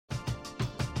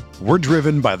We're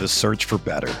driven by the search for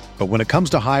better. But when it comes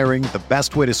to hiring, the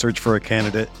best way to search for a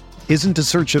candidate isn't to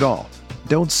search at all.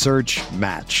 Don't search,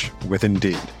 match with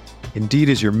Indeed. Indeed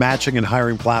is your matching and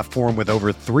hiring platform with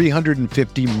over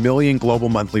 350 million global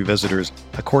monthly visitors,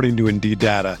 according to Indeed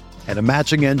data, and a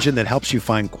matching engine that helps you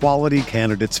find quality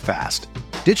candidates fast.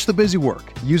 Ditch the busy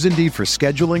work. Use Indeed for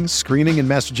scheduling, screening, and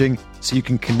messaging so you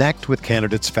can connect with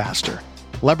candidates faster.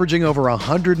 Leveraging over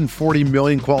 140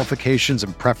 million qualifications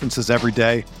and preferences every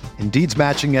day, Indeed's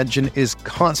matching engine is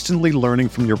constantly learning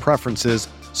from your preferences,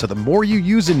 so the more you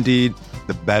use Indeed,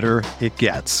 the better it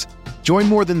gets. Join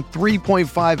more than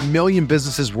 3.5 million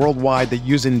businesses worldwide that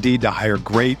use Indeed to hire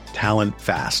great talent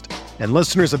fast. And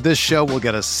listeners of this show will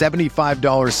get a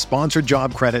 $75 sponsored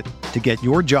job credit to get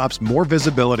your jobs more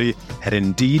visibility at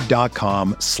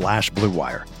Indeed.com/Blue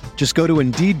Wire. Just go to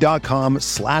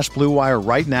Indeed.com/Blue Wire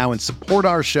right now and support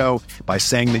our show by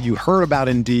saying that you heard about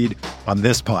Indeed on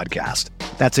this podcast.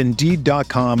 That's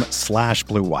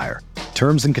Indeed.com/Blue Wire.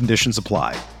 Terms and conditions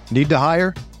apply. Need to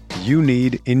hire? You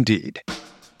need Indeed.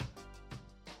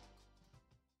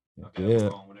 Yeah.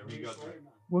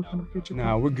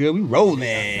 Nah, we're good. We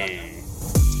rolling.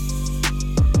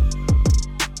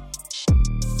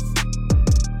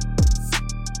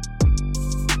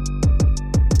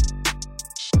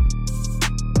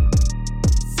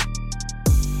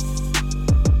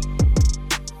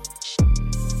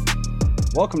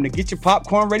 Welcome to Get Your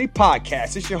Popcorn Ready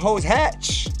podcast. It's your host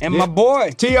Hatch and my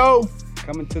boy T.O.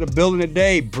 coming to the building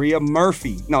today. Bria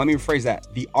Murphy. No, let me rephrase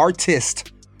that. The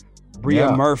artist,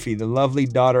 Bria Murphy, the lovely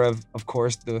daughter of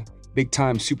course, the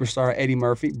big-time superstar Eddie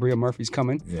Murphy. Bria Murphy's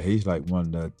coming. Yeah, he's like one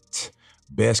of the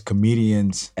best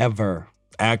comedians ever,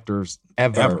 actors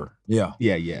ever. Yeah.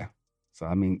 So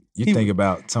I mean, you think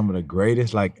about some of the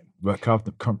greatest, like right off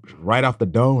the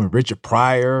dome, and Richard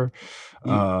Pryor.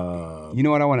 You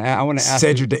know what I want to ask? I want to ask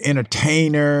Cedric the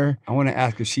Entertainer. I want to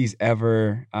ask if she's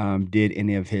ever did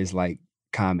any of his like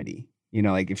comedy. You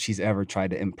know, like if she's ever tried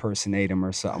to impersonate him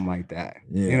or something like that.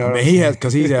 Yeah, you know, I mean, he has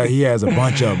a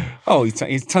bunch of them. Oh,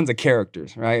 he's tons of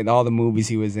characters, right? All the movies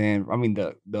he was in. I mean,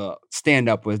 the stand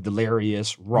up was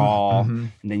delirious, raw,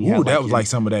 and then you had that was like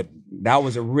some of that. That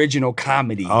was original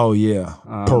comedy. Oh yeah,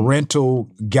 parental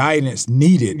guidance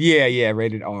needed. Yeah,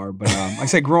 rated R. But like I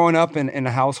said, growing up in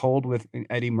a household with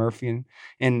Eddie Murphy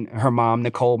and her mom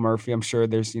Nicole Murphy, I'm sure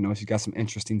there's she's got some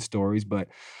interesting stories. But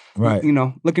right,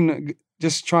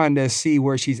 just trying to see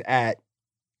where she's at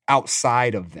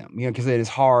outside of them, because it is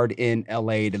hard in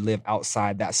LA to live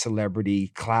outside that celebrity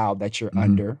cloud that you're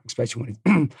under, especially when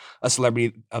it's a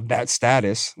celebrity of that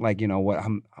status. Like, what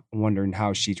I'm wondering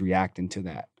how she's reacting to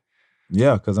that.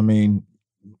 Yeah, because I mean,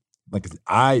 like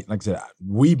I said,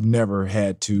 we've never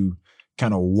had to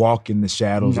kind of walk in the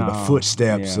shadows of the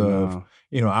footsteps of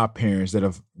our parents that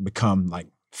have become like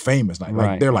famous,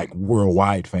 like they're like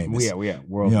worldwide famous. Yeah,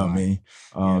 worldwide. You know what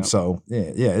I mean? So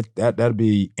that'd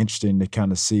be interesting to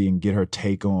kind of see and get her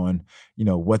take on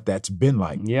what that's been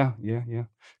like. Yeah.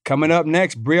 Coming up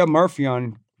next, Bria Murphy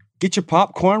on Get Your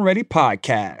Popcorn Ready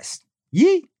podcast.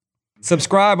 Yee.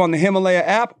 Subscribe on the Himalaya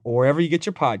app or wherever you get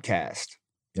your podcast.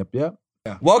 Yep. Yeah.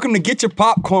 Welcome to Get Your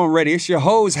Popcorn Ready. It's your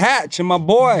host Hatch and my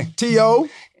boy T.O.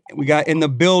 We got in the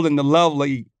building the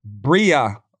lovely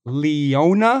Bria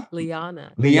Liana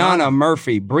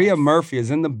Murphy. Bria Murphy is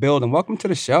in the building. Welcome to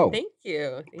the show. Thank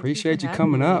you. Appreciate you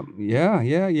coming up.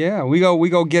 Yeah. We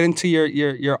go get into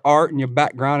your art and your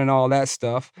background and all that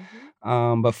stuff.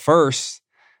 But first,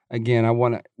 again,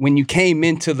 when you came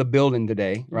into the building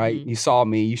today, right? You saw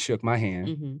me, you shook my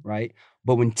hand, right?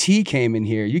 But when T came in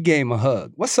here, you gave him a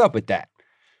hug. What's up with that?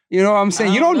 You know what I'm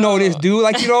saying? You don't know this dude,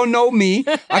 like you don't know me.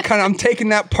 I'm taking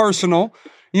that personal.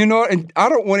 And I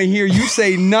don't want to hear you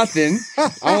say nothing.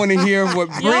 I want to hear what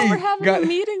Bree Y'all were having a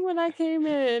meeting when I came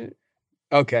in.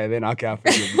 Okay, then I'll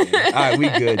forgive you. All right, we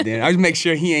good then. I just make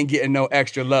sure he ain't getting no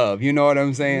extra love. You know what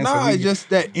I'm saying? No, it's just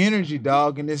that energy,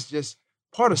 dog, and it's just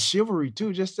part of chivalry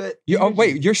too. Just that.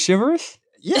 Wait, you're chivalrous?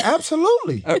 Yeah,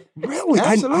 absolutely. Really?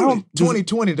 Absolutely.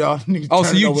 2020, dog.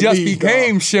 So you just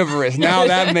became chivalrous. Now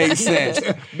that makes sense.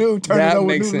 Dude, turning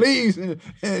over new leaves in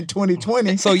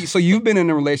 2020. So you've been in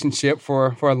a relationship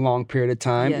for a long period of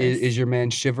time. Yes. Is your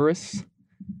man chivalrous?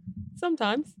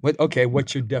 Sometimes.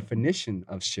 What's your definition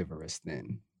of chivalrous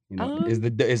then?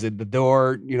 Is it the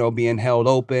door, being held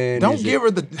open? Don't give her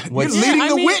you're leading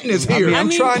the witness here. I'm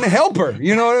trying to help her.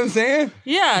 You know what I'm saying?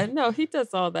 Yeah, no, he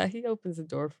does all that. He opens the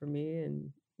door for me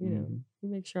and, he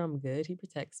makes sure I'm good. He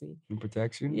protects me. He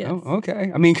protects you? Yes. Oh,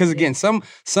 okay. I mean, because again, some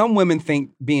women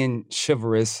think being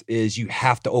chivalrous is you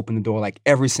have to open the door like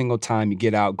every single time you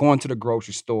get out, going to the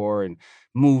grocery store and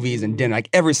movies and dinner, like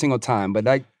every single time. But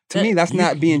to me, that's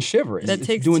not being chivalrous. That It's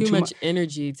takes doing too much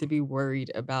energy to be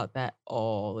worried about that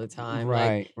all the time.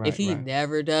 Right, like, if he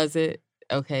never does it,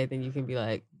 okay, then you can be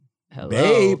like, hello.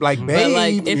 Babe, like, But babe.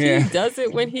 like, if he does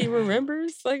it when he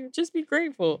remembers, like, just be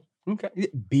grateful. Okay,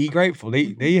 be grateful. There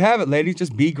you have it, ladies.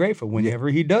 Just be grateful whenever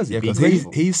he does it. Yeah, be because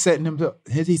grateful. he's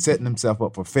setting himself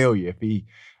up for failure if he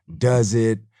does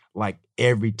it like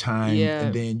every time,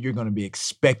 and then you're going to be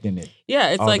expecting it. Yeah,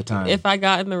 it's like if I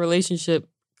got in the relationship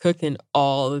cooking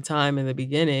all the time in the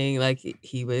beginning, like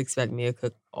he would expect me to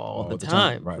cook all the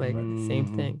time. Right, like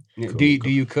same thing. Yeah. Cool, do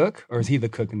you cook, or is he the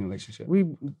cook in the relationship? We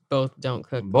both don't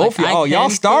cook. Both? Like, y'all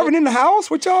starving in the house?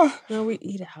 What y'all? No, we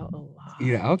eat out a lot.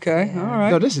 Yeah, okay, all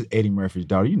right. No, this is Eddie Murphy's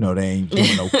daughter. You know they ain't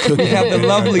doing no cooking. We have the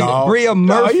lovely Bria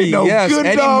Murphy. Yes, good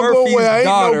Eddie dog Murphy's ain't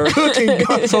daughter. No cooking.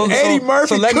 Eddie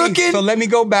Murphy cooking. So let me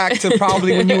go back to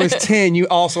probably when you was 10. You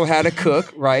also had a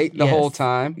cook, right? The whole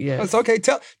time. Yes. It's okay.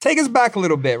 Take us back a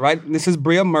little bit, right? This is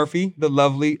Bria Murphy, the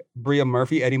lovely Bria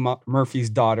Murphy, Eddie Murphy's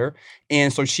daughter.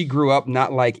 And so she grew up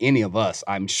not like any of us,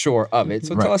 I'm sure of it.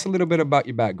 So tell us a little bit about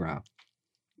your background.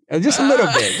 Just a little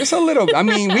bit. Just a little bit. I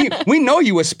mean, we know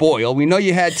you were spoiled. We know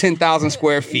you had 10,000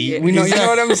 square feet. We know, you know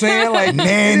what I'm saying? Like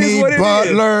nanny,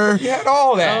 butler. You had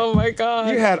all that. Oh my God.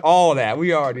 You had all that.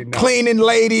 We already know. Cleaning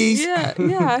ladies. Yeah,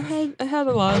 I had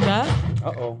a lot of that.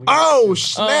 Uh-oh. Oh,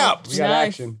 snap. We got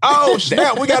action. Oh,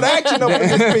 snap. We got action up in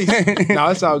this piece. No,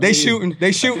 it's all good.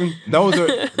 They shooting.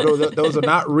 Those are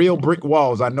not real brick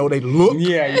walls. I know they look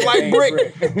like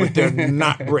brick, but they're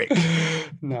not brick.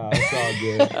 No, it's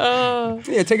all good.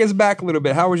 Yeah, take us back a little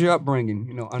bit. How was your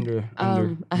upbringing, under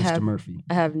Mr. Murphy?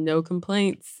 I have no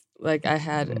complaints. Like, I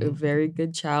had a very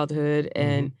good childhood,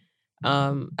 and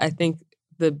I think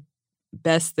the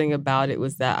best thing about it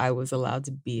was that I was allowed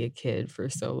to be a kid for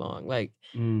so long. Like,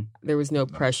 there was no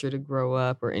pressure to grow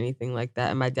up or anything like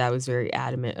that. And my dad was very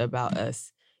adamant about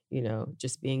us,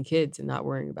 just being kids and not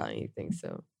worrying about anything.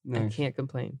 So I can't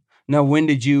complain. Now, when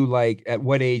did you, at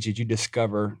what age did you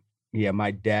discover, yeah,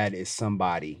 my dad is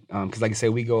somebody? Because like I said,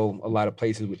 we go a lot of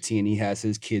places with T, and he has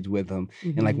his kids with him.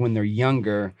 And like when they're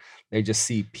younger, they just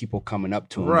see people coming up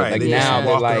to him. Right. But like they now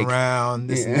they're walking around,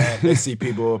 this and that. They see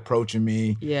people approaching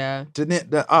me. Yeah.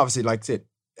 Obviously, like I said,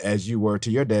 as you were to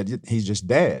your dad, he's just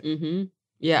dad. Mm-hmm.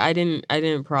 Yeah, I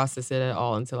didn't process it at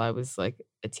all until I was like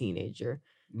a teenager.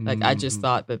 Like I just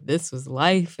thought that this was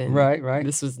life and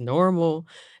this was normal.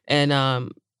 And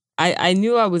I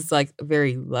knew I was like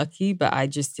very lucky, but I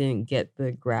just didn't get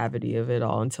the gravity of it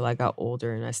all until I got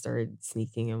older and I started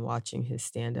sneaking and watching his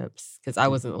stand-ups because I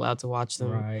wasn't allowed to watch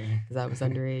them because I was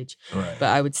underage. Right. But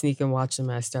I would sneak and watch them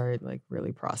and I started like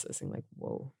really processing like,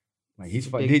 whoa. Like he's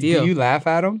funny. Did you laugh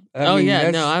at him?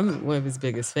 I'm one of his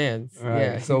biggest fans. Right.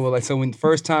 Yeah. So when the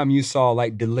first time you saw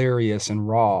like Delirious and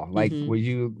Raw, like were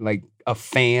you like a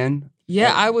fan?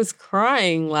 Yeah, I was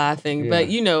crying laughing, but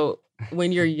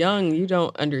when you're young, you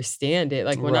don't understand it.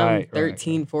 Like when I'm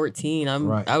 13, 14,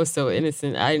 I was so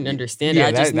innocent. I didn't understand it.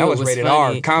 I just knew that was it was rated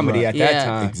funny. R comedy at that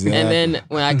time. Exactly. And then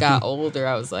when I got older,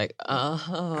 I was like,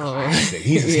 oh.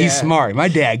 He's smart. My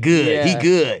dad good. Yeah. He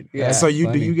good. Yeah. So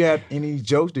do you got any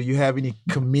jokes? Do you have any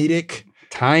comedic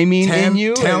timing in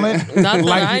you? Talent? Not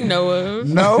that I know of.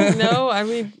 No? No, I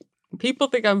mean, people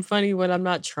think I'm funny when I'm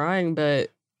not trying, but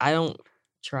I don't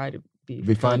try to be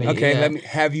funny. Okay,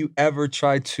 have you ever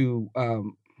tried to not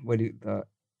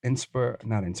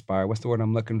inspire, what's the word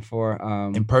I'm looking for?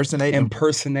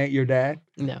 Impersonate your dad?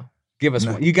 No. Give us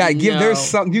one. You gotta give there's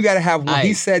something you gotta have one.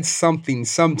 He said something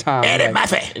sometime. Eddie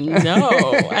Murphy. No,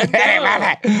 I don't.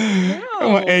 Eddie Murphy.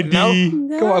 Come on, Eddie.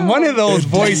 No. Come on, one of those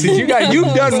voices. You've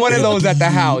done one of those at the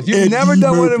house. You've never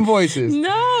done one of them voices.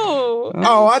 No.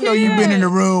 Oh, I know you've been in the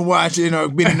room watching or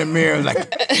been in the mirror like,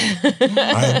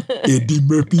 I'm Eddie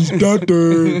Murphy's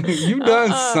daughter. You've done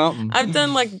something. I've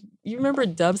done you remember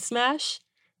Dub Smash?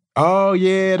 Oh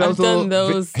yeah, I've done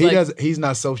those. He's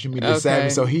not social media savvy,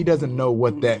 so he doesn't know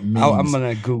what that means. I'm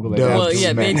gonna Google it. Well,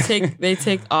 yeah, they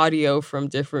take audio from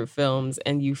different films,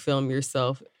 and you film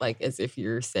yourself like as if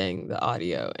you're saying the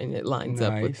audio, and it lines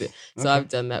up with it. So I've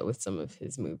done that with some of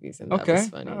his movies, and that was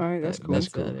funny. All right, that's cool. That's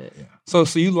about it. Yeah.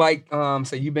 So you like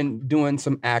so you've been doing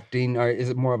some acting, or is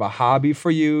it more of a hobby for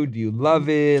you? Do you love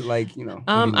it?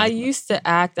 I used to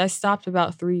act. I stopped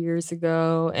about 3 years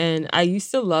ago, and I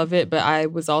used to love it, but I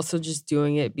was also just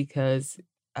doing it because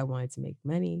I wanted to make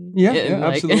money. Yeah,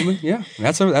 absolutely. Yeah,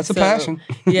 that's a passion.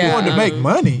 Yeah, you wanted to make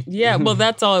money. Yeah, well,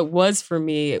 that's all it was for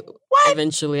me. What?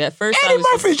 Eventually, at first, Eddie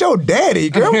Murphy's your daddy,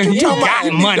 girl. What you talking about?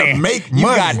 You got money. Make money. You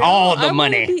got all the I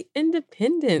money. want to be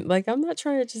independent. Like I'm not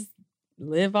trying to just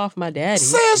live off my daddy.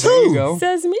 Says There you who? go.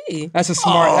 Says me. That's a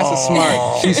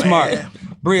smart. She's smart.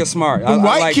 Bria smart. Them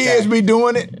white kids be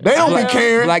doing it. They don't be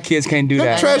caring. Black kids can't do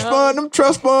that. Them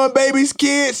trust fund babies,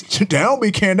 kids. They don't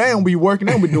be caring. They don't be working.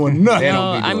 They don't be doing nothing.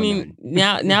 I mean,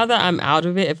 now that I'm out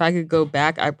of it, if I could go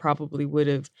back, I probably would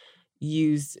have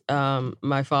used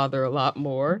my father a lot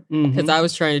more because I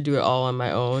was trying to do it all on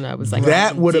my own. I was like,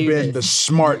 that would have been the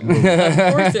smart move.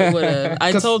 Of course it would have.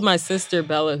 I told my sister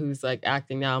Bella, who's like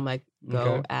acting now, I'm like,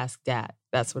 go ask Dad.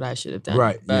 That's what I should have done.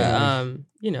 Right. But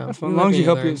you know, as long as you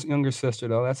help your younger sister,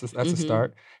 though, that's a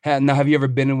start. Now, have you ever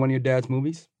been in one of your dad's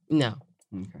movies? No.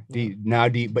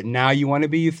 Okay. But now you want to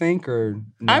be? You think, or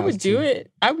I would do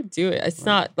it. I would do it. It's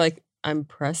not like I'm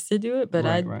pressed to do it, but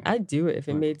I'd do it if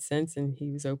it made sense and he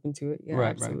was open to it. Yeah,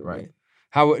 absolutely. Right.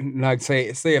 How would like say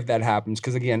if that happens?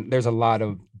 Because again, there's a lot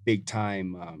of big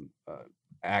time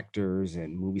actors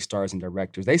and movie stars and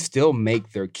directors. They still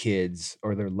make their kids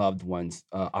or their loved ones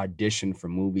audition for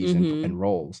movies and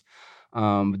roles.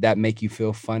 Would that make you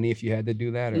feel funny if you had to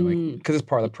do that, or like because it's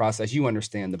part of the process? You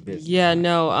understand the business. Yeah,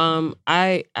 no.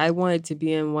 I wanted to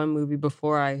be in one movie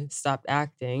before I stopped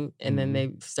acting, and then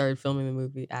they started filming the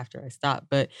movie after I stopped.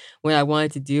 But when I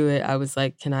wanted to do it, I was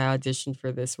like, "Can I audition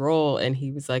for this role?" And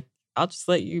he was like, "I'll just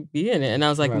let you be in it." And I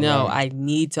was like, "No, I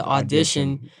need to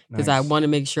audition because I want to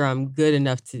make sure I'm good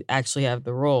enough to actually have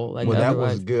the role." Like, that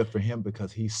was good for him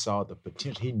because he saw the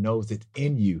potential. He knows it's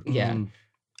in you. Yeah.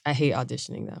 I hate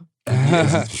auditioning though.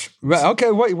 Right.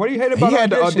 Okay. What do you hate about? He had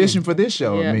to audition for this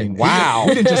show. Yeah. I mean, wow.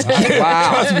 We didn't just give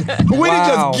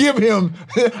him.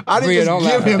 I didn't Bria, just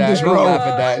give him this role. Don't laugh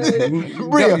at that.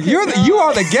 Bria, you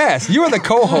are the guest. You are the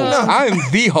co-host. I am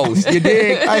the host. You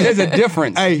dig? There's a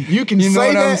difference. Hey, you can know say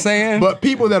what that, I'm saying? But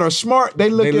people that are smart, they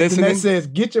look at it and that says,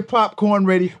 "Get your popcorn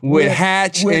ready with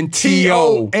Hatch and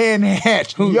T.O. and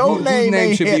Hatch." Whose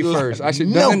name should be first?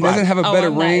 Doesn't have a better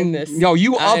ring. Yo,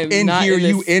 you up in here?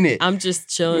 You in it? I'm just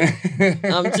chilling.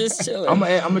 I'm just chilling. I'm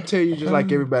gonna tell you just like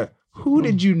everybody. Who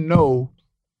did you know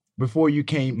before you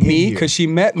came in me? Because she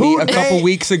met me a couple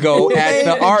weeks ago at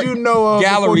the art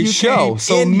gallery show.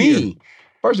 So me. Here?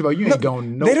 First of all, you ain't gonna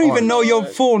know. They don't even know your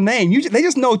full name. They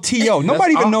just know T.O.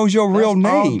 Nobody even knows your real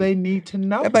name. All they need to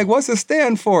know. They're like, what's it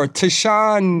stand for?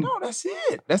 Tashawn. No, that's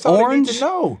it. That's all Orange? they need to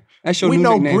know. That's your we new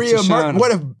know nickname, Bria Tashawn.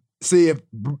 Murphy. If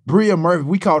Bria Murphy,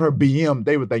 we called her BM,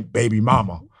 they would think baby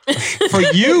mama. For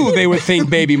you, they would think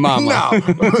baby mama. No.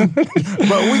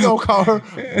 But we gonna call her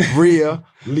Bria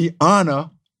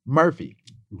Liana Murphy.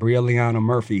 Bria Liana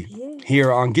Murphy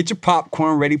here on Get Your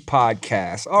Popcorn Ready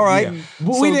podcast. All right. Yeah.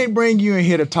 But we didn't bring you in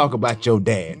here to talk about your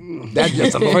dad. That's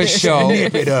just a for sure.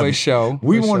 For sure.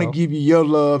 We want to give you your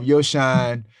love, your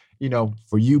shine,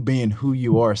 for you being who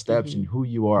you are, establishing who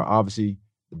you are. Obviously,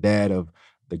 the dad of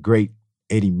the great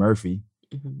Eddie Murphy.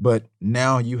 But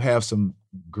now you have some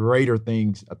greater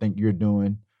things I think you're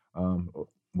doing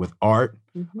with art.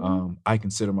 I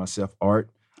consider myself art.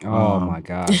 Oh my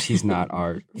gosh, he's not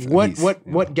art.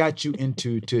 What got you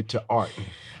into to art?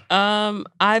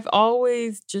 I've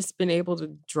always just been able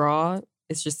to draw.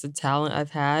 It's just a talent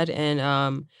I've had,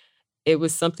 and it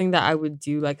was something that I would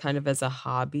do like kind of as a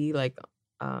hobby, like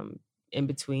in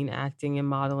between acting and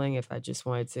modeling. If I just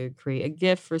wanted to create a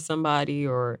gift for somebody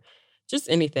or just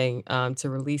anything to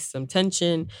release some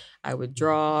tension, I would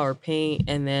draw or paint.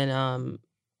 And then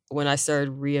when I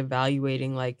started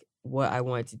reevaluating like what I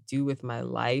wanted to do with my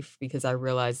life, because I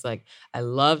realized like I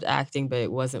loved acting, but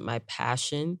it wasn't my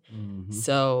passion.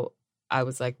 So I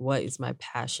was like, what is my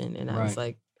passion? And I was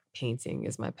like, painting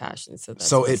is my passion.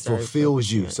 So it fulfills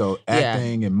you. So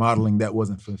acting and modeling, that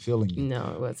wasn't fulfilling you.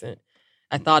 No, it wasn't.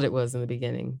 I thought it was in the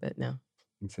beginning, but no.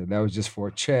 So that was just for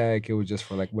a check. It was just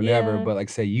for like whatever. But like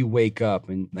say you wake up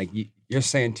and like you're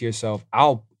saying to yourself,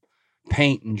 I'll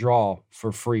paint and draw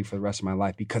for free for the rest of my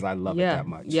life because I love it that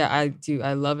much. Yeah, I do.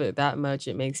 I love it that much.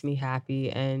 It makes me happy.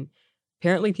 And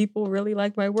apparently people really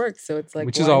like my work. So it's like,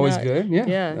 which is always good.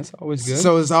 Yeah. That's always good.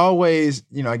 So it's always,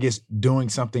 I guess doing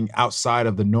something outside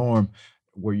of the norm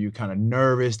where you're kind of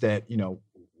nervous that,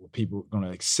 people are going to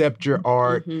accept your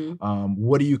art.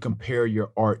 What do you compare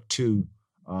your art to?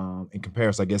 In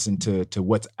comparison, I guess, to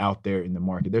what's out there in the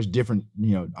market. There's different,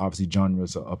 obviously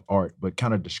genres of art, but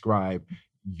kind of describe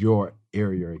your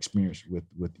area or experience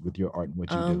with your art and what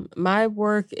you do. My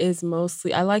work is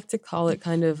mostly, I like to call it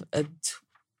kind of a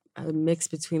mix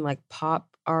between like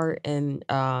pop art and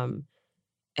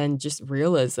just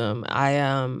realism.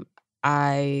 I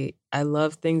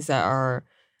love things that are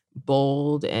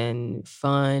bold and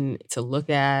fun to look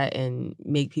at and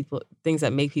things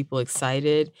that make people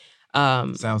excited.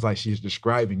 Sounds like she's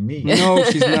describing me. No,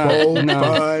 she's not. Bold,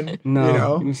 fun,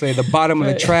 no. You can say the bottom of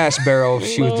the trash barrel.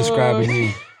 She was describing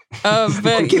you.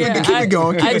 But keep it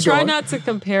going. I try not to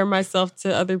compare myself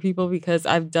to other people because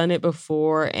I've done it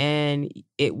before and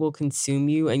it will consume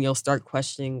you and you'll start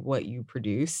questioning what you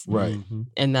produce. Right.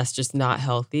 And that's just not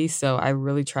healthy. So I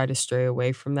really try to stray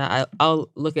away from that. I'll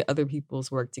look at other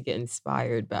people's work to get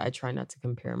inspired, but I try not to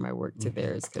compare my work to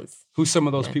theirs. Because who's some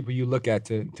of those people you look at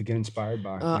to get inspired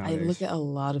by? I look at a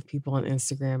lot of people on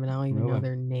Instagram and I don't even know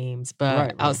their names.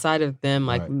 But outside of them,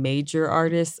 like major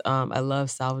artists, I love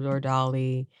Salvador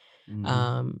Dali.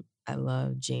 I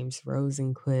love James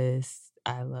Rosenquist.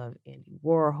 I love Andy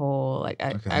Warhol. Like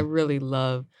I really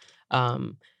love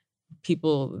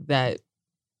people that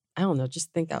I don't know,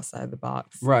 just think outside the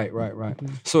box. Right.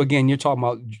 So again, you're talking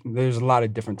about there's a lot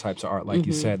of different types of art. Like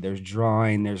you said, there's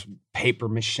drawing, there's paper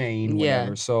mache, whatever.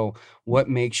 Yeah. So what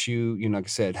makes you, like I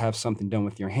said, have something done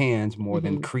with your hands more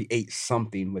than create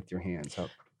something with your hands?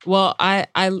 Well,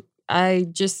 I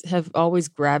just have always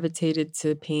gravitated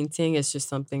to painting. It's just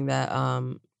something that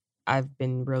I've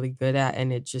been really good at,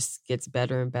 and it just gets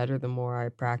better and better the more I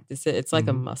practice it. It's like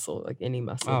a muscle, like any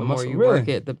muscle. The more you work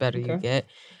it, the better you get.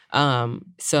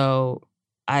 So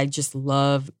I just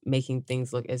love making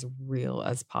things look as real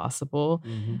as possible.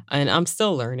 And I'm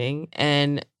still learning.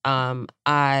 And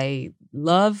I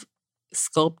love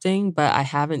sculpting, but I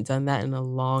haven't done that in a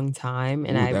long time.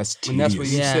 And that's where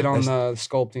you sit on the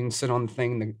sculpting, sit on the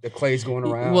thing, the clay's going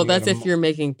around. Well, that's if you're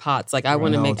making pots. Like I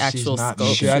want to make actual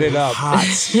sculptures. Shut it up.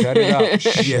 Shut it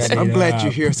up. Yes, I'm glad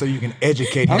you're here so you can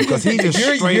educate him because he just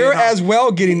you're as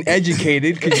well getting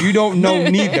educated because you don't know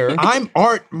neither. I'm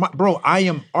art, bro. I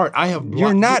am art. I have.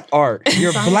 You're not art.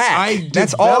 You're black.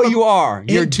 That's all you are.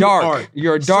 You're dark. Art.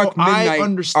 You're a dark midnight I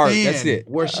understand art. That's it.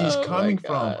 Where she's coming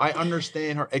from. I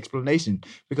understand her explanation.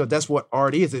 Because that's what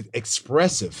art is. It's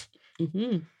expressive.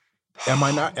 Am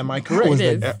I correct? That was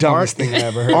the dumbest thing I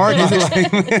ever heard. Art is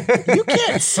you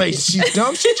can't say she's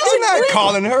dumb. She's just not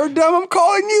calling her dumb. I'm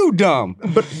calling you dumb.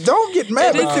 But don't get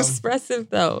mad. It's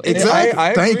expressive though. Exactly.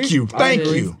 I Thank you. I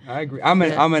agree.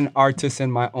 I'm an artist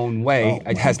in my own way.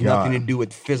 It has nothing to do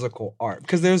with physical art.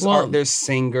 Because there's art. There's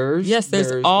singers. Yes,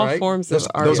 there's all forms of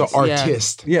art. Those are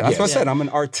artists. Yeah, that's what I said. I'm an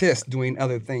artist doing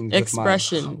other things.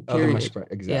 Expression.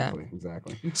 Exactly.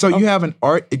 So you have an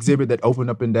art exhibit that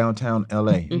opened up in downtown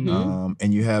LA.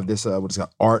 And you have this, what is it,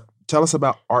 art. Tell us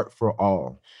about Art for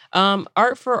All.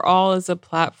 Art for All is a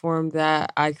platform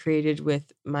that I created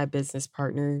with my business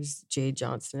partners, Jay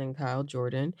Johnson and Kyle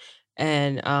Jordan.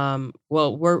 And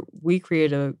we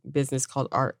created a business called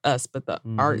Art Us, but the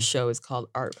art show is called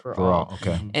Art for All.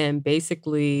 Okay. And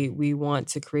basically, we want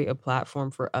to create a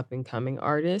platform for up and coming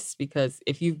artists because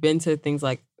if you've been to things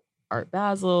like Art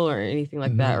Basel or anything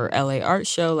like that, or LA Art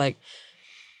Show, like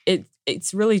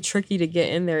it's really tricky to get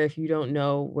in there if you don't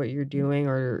know what you're doing.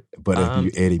 But if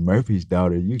you Eddie Murphy's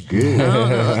daughter, you good.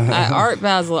 At Art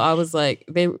Basel, I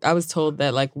was told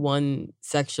that like one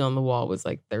section on the wall was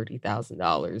like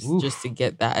 $30,000 just to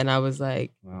get that, and I was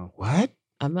like, wow, what?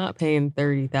 I'm not paying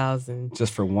 $30,000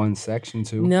 just for one section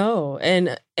too. No,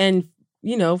 and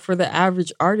for the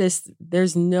average artist,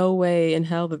 there's no way in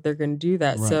hell that they're going to do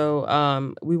that. Right.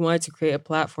 So we wanted to create a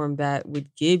platform that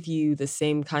would give you the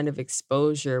same kind of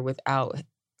exposure without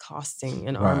costing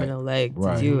an arm and a leg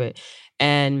to do it.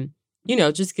 And,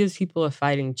 just gives people a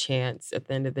fighting chance at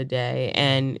the end of the day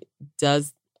and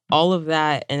does all of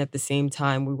that. And at the same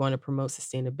time, we want to promote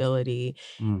sustainability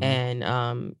and,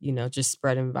 just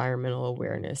spread environmental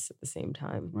awareness at the same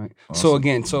time. Right.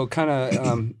 Awesome. So kind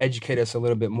of educate us a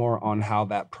little bit more on how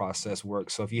that process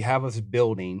works. So if you have this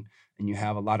building and you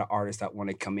have a lot of artists that want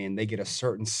to come in, they get a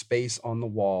certain space on the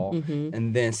wall.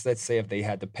 And then let's say if they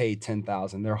had to pay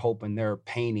 $10,000, they're hoping their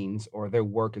paintings or their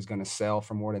work is going to sell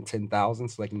for more than $10,000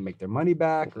 so they can make their money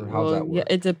back, or how's that work?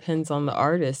 Yeah, it depends on the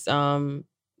artist.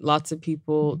 Lots of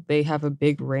people, they have a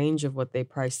big range of what they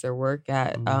price their work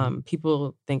at.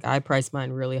 People think I price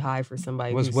mine really high for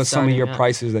somebody. What's some of your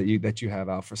prices that you have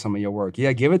out for some of your work?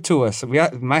 Yeah, give it to us. We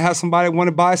might have somebody want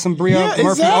to buy some Bria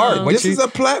Murphy art. This is a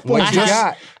platform. What you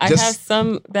got? I have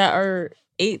some that are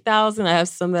 $8,000. I have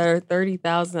some that are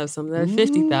 $30,000. I have some that are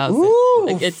 $50,000.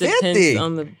 Like it depends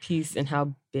on the piece and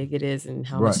how big it is and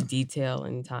how much detail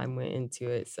and time went into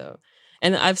it. So.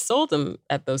 And I've sold them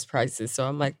at those prices, so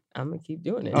I'm like, I'm gonna keep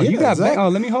doing it. Oh, you got back? Oh,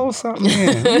 let me hold something.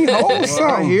 Let me hold something.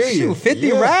 I hear you.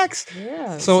 50 racks.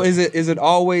 Yeah. So is it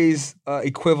always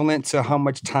equivalent to how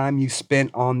much time you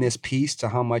spent on this piece to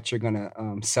how much you're gonna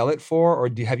sell it for, or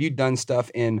have you done stuff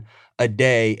in a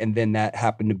day and then that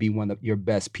happened to be one of your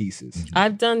best pieces?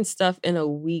 I've done stuff in a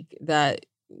week that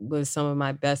was some of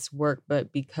my best work,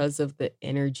 but because of the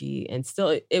energy and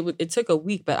still it took a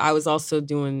week, but I was also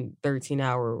doing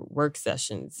 13-hour work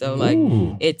sessions. So like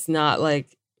it's not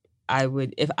like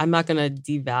if I'm not gonna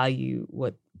devalue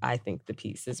what I think the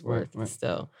piece is worth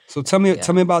still. So tell me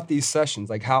about these sessions.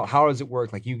 Like how does it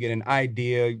work? Like you get an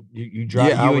idea, you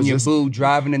drive, you and your boo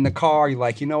driving in the car. You're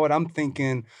like, you know what? I'm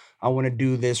thinking I want to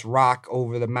do this rock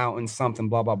over the mountain, something,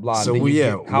 blah blah blah. So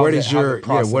where does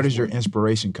your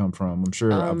inspiration come from? I'm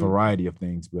sure a variety of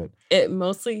things, but it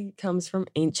mostly comes from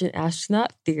ancient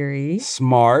astronaut theory.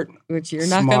 Smart, which you're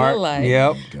not gonna like.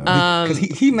 Yep. Because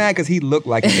he mad because he looked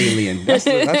like an alien. That's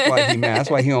why he mad.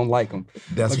 That's why he don't like him.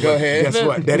 Go ahead. Guess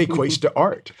what? That equates to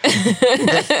art.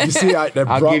 You see, that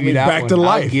brought me back to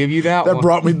life. I'll give you that. That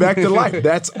brought me back to life.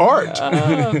 That's art.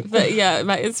 But yeah,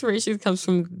 my inspiration comes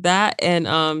from that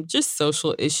and just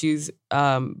social issues.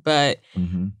 But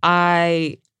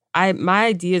my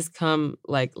ideas come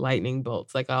like lightning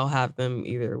bolts. Like I'll have them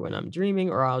either when I'm dreaming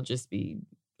or I'll just be,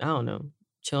 I don't know,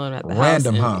 chilling at the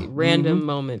house. Random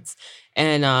moments.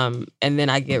 And then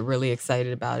I get really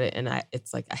excited about it and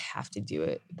it's like I have to do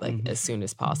it like as soon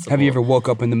as possible. Have you ever woke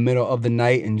up in the middle of the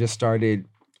night and just started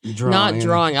drawing? Not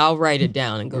drawing. I'll write it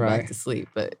down and go back to sleep.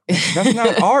 But that's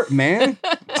not art, man.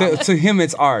 To him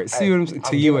it's art. See what I'm saying?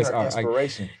 To you it's art.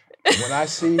 Inspiration. When I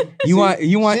see you want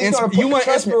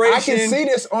inspiration. I can see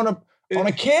this on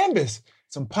a canvas.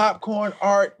 Some popcorn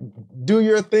art. Do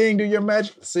your thing. Do your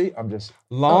magic. See, I'm just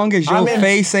long as your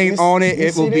face ain't on it,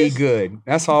 it will be good.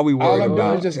 That's all we worry about. All I'm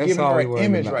doing is just giving her an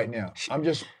image right now. I'm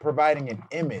just providing an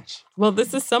image. Well,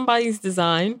 this is somebody's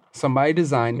design. Somebody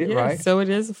designed it, right? So it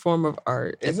is a form of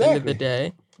art at the end of the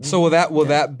day. So will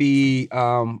that be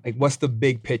like what's the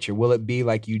big picture? Will it be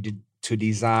like you did to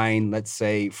design, let's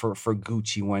say, for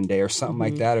Gucci one day or something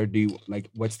like that? Or do you like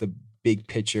what's the big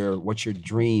picture? What's your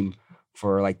dream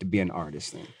for like to be an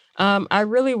artist then? I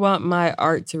really want my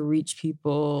art to reach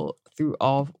people through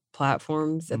all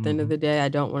platforms at the end of the day. I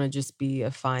don't want to just be a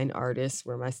fine artist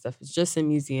where my stuff is just in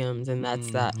museums and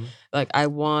that's that. Like I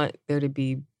want there to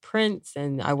be prints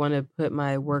and I want to put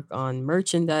my work on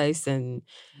merchandise and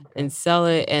sell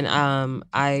it. And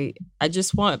I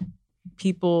just want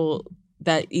people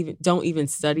that don't even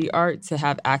study art to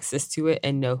have access to it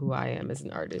and know who I am as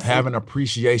an artist. Have an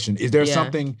appreciation. Is there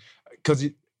something, because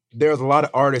there's a lot of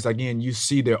artists, again, you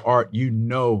see their art, you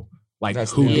know, like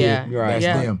that's who did. That's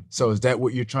them. So is that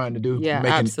what you're trying to do? Yeah,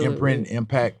 make absolutely. An imprint,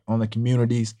 impact on the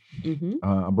communities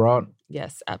abroad?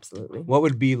 Yes, absolutely. What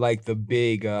would be like the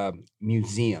big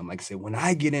museum? Like say, when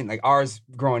I get in, like ours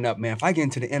growing up, man, if I get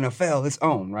into the NFL, it's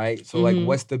on, right? So like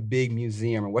what's the big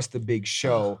museum or what's the big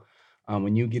show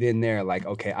when you get in there, like,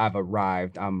 okay, I've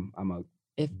arrived, I'm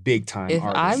a big time artist.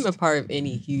 If I'm a part of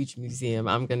any huge museum,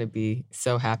 I'm going to be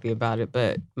so happy about it.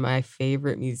 But my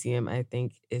favorite museum, I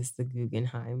think, is the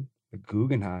Guggenheim. The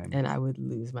Guggenheim. And I would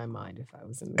lose my mind if I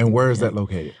was in the And where is that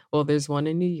located? Well, there's one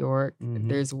in New York.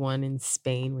 There's one in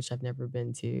Spain, which I've never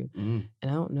been to. And I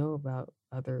don't know about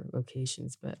other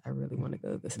locations, but I really want to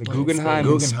go to this The Guggenheim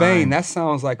in Spain. That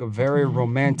sounds like a very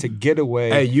romantic getaway.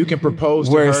 Hey, you can propose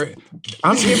to her.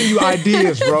 I'm giving you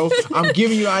ideas, bro. I'm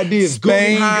giving you ideas.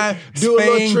 Spain, Guggenheim, do a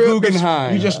little trip.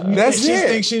 Guggenheim. She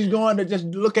thinks she's going to just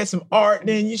look at some art.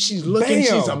 Then she's looking.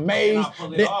 She's amazed. I'll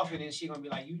pull it off, and then she's gonna be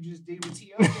like, "You just did with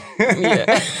T.O."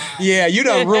 Yeah, you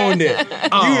done ruined it.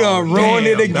 You done ruined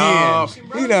it again. No.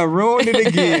 You done ruined it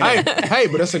again. Hey,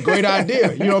 but that's a great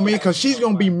idea. You know what I mean? Because she's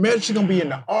gonna be measured. She's gonna be in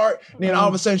the art. And then all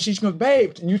of a sudden she's gonna,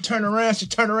 babe, and you turn around. She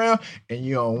turn around, and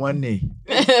you're on one knee.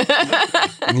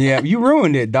 Yeah, you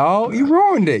ruined it, dog. You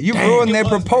ruined it. You ruined that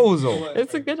proposal.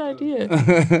 It's a good idea.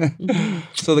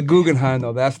 So the Guggenheim,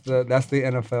 though, that's the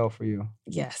NFL for you.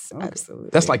 Yes, absolutely.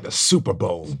 That's like the Super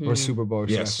Bowl. Or Super Bowl.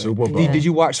 Yeah, Super Bowl. Did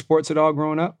you watch sports at all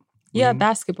growing up? Yeah,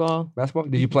 basketball. Basketball?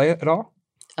 Did you play it at all?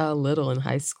 A little in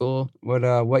high school.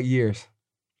 What years?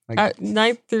 Like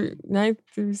ninth through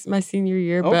my senior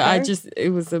year, but it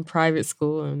was a private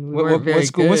school and we weren't very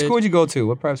good. What school did you go to?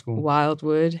 What private school?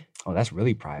 Wildwood. Oh, that's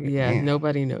really private. Yeah, man.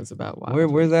 Nobody knows about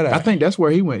Wildwood. Where's that at? I think that's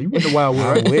where he went. He went to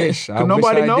Wildwood. I wish.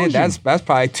 Nobody knows you. That's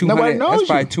probably 200. Nobody knows that's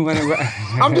probably 200.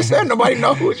 I'm just saying nobody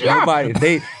knows who you are.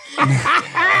 Nobody.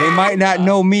 They might not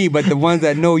know me, but the ones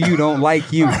that know you don't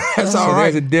like you. That's all so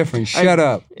right. There's a difference. Shut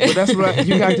up. But that's what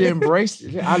you got to embrace.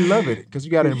 I love it because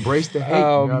you got to embrace the hate. You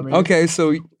know what I mean? Okay,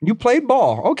 so you played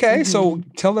ball. Okay, so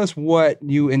tell us what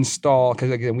you install,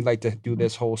 because again, we like to do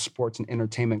this whole sports and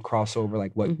entertainment crossover,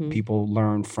 like what people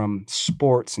learn from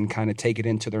sports and kind of take it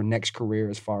into their next career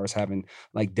as far as having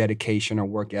like dedication or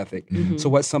work ethic. So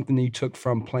what's something that you took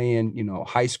from playing,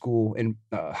 high school and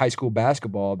high school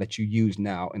basketball that you use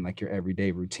now in like your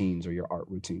everyday routines or your art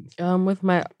routines? With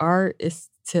my art is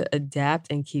to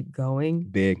adapt and keep going.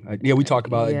 Big. We talk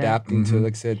about adapting to,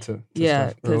 like I said, to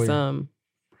because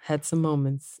had some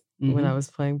moments when I was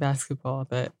playing basketball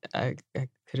that I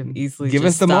could have easily give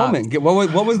us the stopped. moment.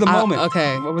 What was the moment?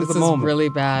 Okay, what was this the moment? Is really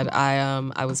bad.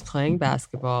 I was playing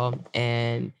basketball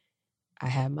and I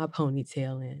had my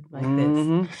ponytail in like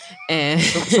this, and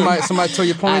somebody tore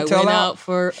your ponytail out.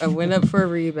 I went up for a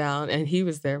rebound, and he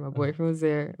was there. My boyfriend was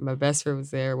there. My best friend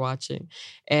was there watching,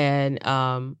 and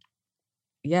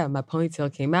yeah, my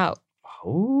ponytail came out.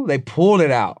 Oh, they pulled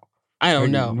it out. I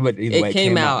don't know. It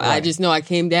came out. Right. I just know I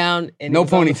came down and no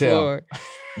ponytail.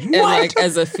 And like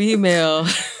as a female,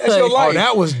 that's your life. Oh,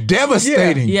 that was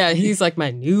devastating. Yeah, he's like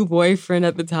my new boyfriend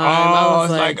at the time. I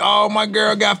was like, oh, my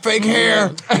girl got fake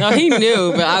hair. No, he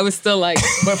knew, but I was still like,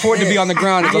 but for it to be on the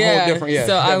ground is a whole different. Yeah,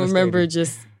 so I remember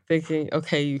just thinking,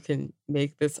 okay, you can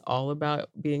make this all about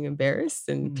being embarrassed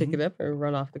and pick it up and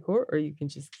run off the court, or you can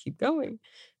just keep going.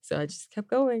 So I just kept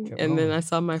going. Then I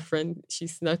saw my friend, she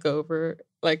snuck over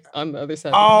like on the other side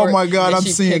of the court. Oh my God, I'm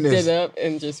seeing this. She picked it up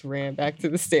and just ran back to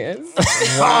the stands.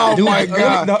 Wow. Oh my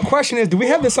God. The question is, do we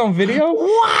have this on video?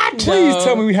 What? Please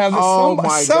tell me we have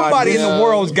this. Somebody in the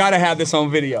world's got to have this on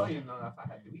video.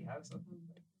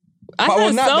 I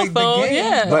had a cell phone,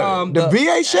 yeah. But the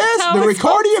VHS, the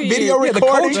recording, video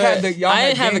recording. I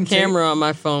didn't have a camera on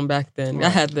my phone back then. Right. I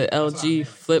had the LG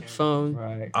flip phone.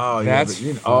 Right. Oh, that's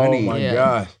funny. Oh, my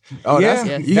God. Oh,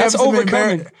 that's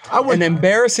overcoming. An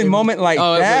embarrassing moment like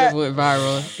that. It would have went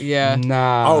viral. Yeah.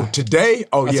 Nah. Oh, today?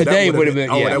 Oh, yeah. Today would have been.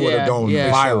 Oh, that would have gone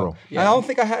viral. I don't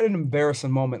think I had an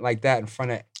embarrassing moment like that in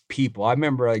front of people. I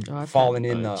remember like falling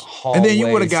in the hallway and then you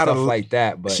would have got stuff like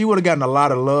that. But she would have gotten a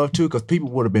lot of love too, because people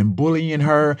would have been bullying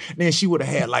her. And then she would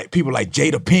have had like people like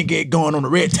Jada Pinkett going on the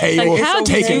red table,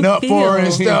 taking up for her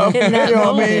and stuff. You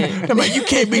know what I mean? I'm like, you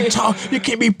can't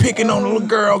be picking on a little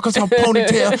girl because her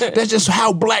ponytail. That's just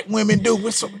how black women do.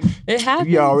 It happens.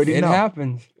 You already know. It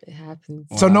happens. It happens.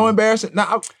 So no embarrassing.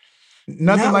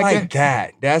 Nothing like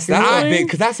that. That's really? Big,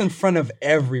 because that's in front of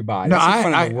everybody. No, that's in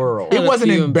front of the world. It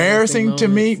wasn't embarrassing to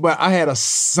me, but I had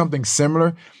something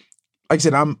similar. Like I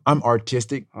said, I'm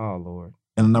artistic. Oh Lord!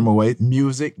 In a number of ways,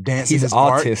 music, dancing. He's is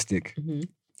autistic.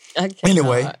 Art.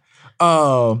 Anyway,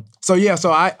 so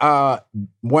I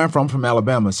where I'm from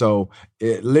Alabama. So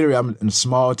literally, I'm in a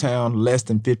small town, less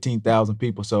than 15,000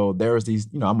 people. So there's these,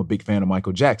 I'm a big fan of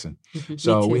Michael Jackson.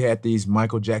 So we had these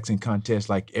Michael Jackson contests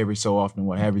like every so often,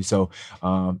 what have you. So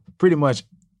pretty much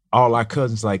all our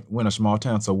cousins like went a small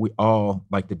town, so we all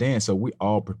like to dance. So we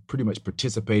all pretty much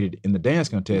participated in the dance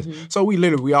contest. So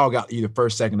we all got either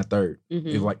first, second, or third. It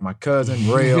was like my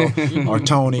cousin, Rail, or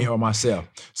Tony, or myself.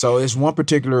 So it's one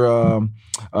particular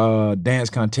dance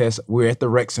contest. We're at the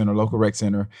local rec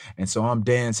center. And so I'm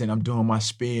dancing, I'm doing my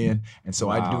spin. And so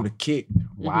I do the kick.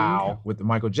 With the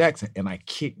Michael Jackson. And I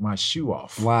kick my shoe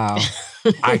off. Wow.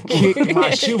 I kicked my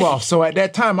shoe off. So at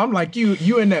that time, I'm like,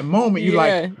 you in that moment, you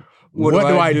like, what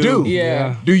do I do?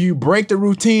 Yeah. Do you break the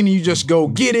routine and you just go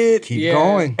get it? Keep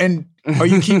going. Or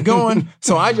you keep going?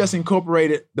 So I just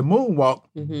incorporated the moonwalk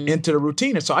into the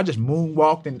routine. And so I just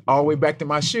moonwalked and all the way back to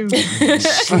my shoe,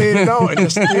 slid it on, and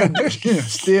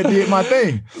just still did my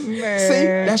thing. Man. See,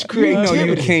 that's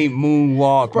creativity. You can't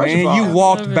moonwalk, man. You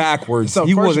walked backwards. So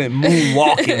you wasn't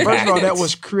moonwalking. First of all, that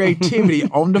was creativity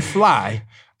on the fly.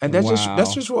 And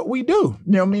that's just what we do.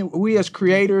 You know what I mean? We as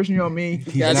creators, you know what I mean?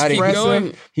 He's not in your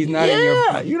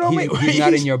you know what I mean? He's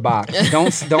not in your box.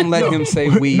 Don't let him say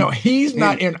we. No, he's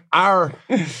not in our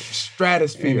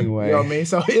stratosphere. Anyway. You know what I mean?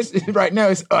 So it's right now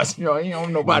it's us. You don't know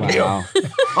nobody else.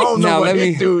 I don't know what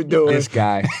this dude doing. This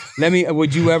guy.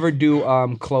 Would you ever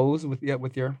do clothes with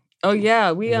your Oh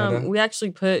yeah, we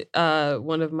actually put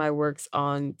one of my works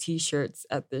on T-shirts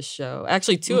at this show.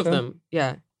 Actually, two of them.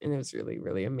 Yeah. And it was really,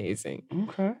 really amazing.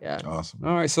 Okay. Yeah. Awesome.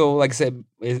 All right. So, like I said,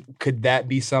 could that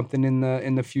be something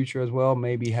in the future as well?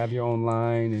 Maybe have your own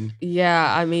line and.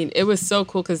 Yeah, I mean, it was so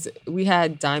cool because we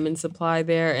had Diamond Supply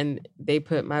there, and they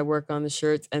put my work on the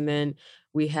shirts, and then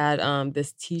we had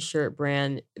this T-shirt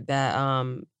brand that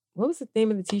what was the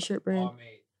name of the T-shirt brand?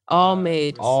 All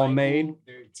Made.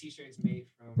 Their T-shirts made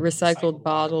from recycled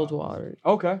bottled water.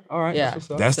 Okay, all right. Yeah,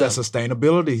 that's that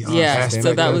sustainability.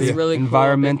 So that was really cool.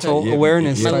 Environmental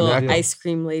awareness. My little ice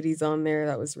cream ladies on there.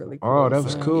 That was really cool. Oh, that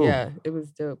was cool. Yeah, it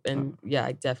was dope, and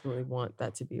I definitely want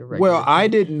that to be a regular. Well, I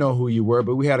didn't know who you were,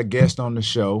 but we had a guest on the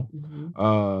show,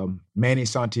 Manny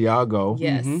Santiago.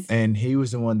 Yes, and he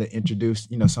was the one that introduced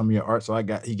some of your art. So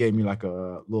he gave me like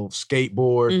a little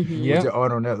skateboard with your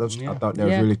art on that. I thought that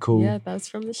was really cool. Yeah, that's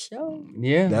from the show.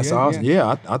 Yeah, that's awesome.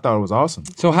 Yeah, I thought it was awesome.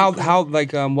 So how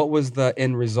what was the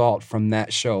end result from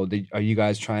that show? Are you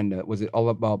guys was it all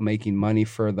about making money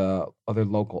for the other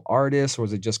local artists, or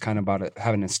was it just kind of about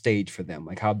having a stage for them?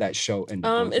 Like how'd that show end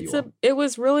up? It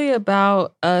was really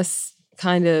about us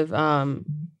kind of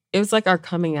it was like our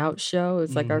coming out show. It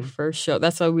was like our first show.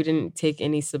 That's why we didn't take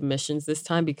any submissions this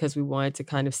time, because we wanted to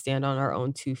kind of stand on our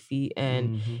own 2 feet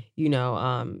and,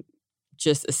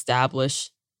 just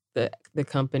establish the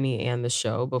company and the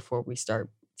show before we start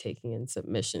taking in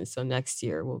submissions. So next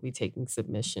year we'll be taking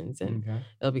submissions and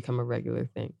it'll become a regular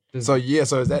thing. So is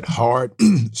that hard,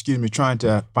 trying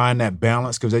to find that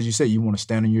balance? Because as you said, you want to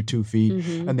stand on your 2 feet.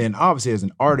 And then obviously as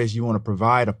an artist, you want to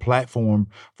provide a platform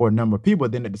for a number of people.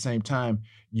 Then at the same time,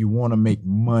 you want to make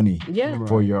money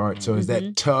for your art. So is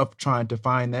that tough trying to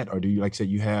find that? Or do you, like I said,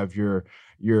 you have your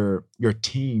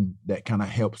team that kind of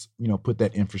helps, put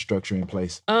that infrastructure in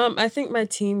place? I think my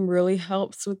team really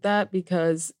helps with that,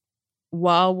 because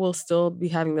while we'll still be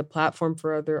having the platform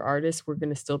for other artists, we're going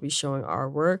to still be showing our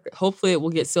work. Hopefully it will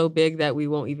get so big that we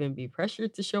won't even be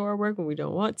pressured to show our work when we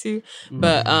don't want to.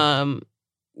 But,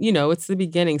 it's the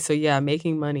beginning. So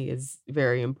making money is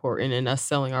very important, and us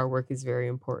selling our work is very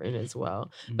important as well.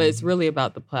 But it's really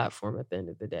about the platform at the end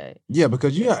of the day. Yeah,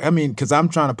 because because I'm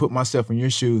trying to put myself in your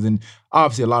shoes, and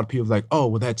obviously a lot of people are like, oh,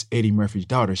 well, that's Eddie Murphy's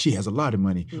daughter. She has a lot of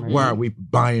money. Why are we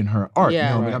buying her art?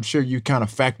 I'm sure you kind of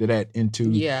factor that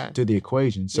into to the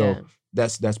equation. So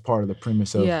that's part of the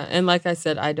premise of and like I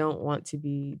said, I don't want to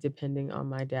be depending on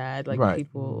my dad. Like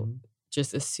people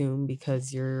just assume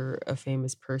because you're a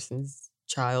famous person's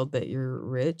child that you're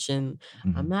rich, and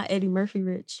I'm not Eddie Murphy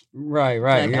rich. Right.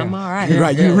 Like, I'm all right.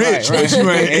 Right, you're rich, but you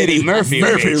ain't Eddie Murphy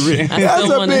rich. That's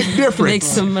a big difference. Make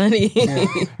some money.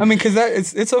 I mean, because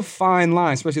it's a fine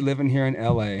line, especially living here in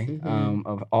LA,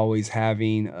 of always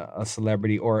having a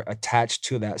celebrity or attached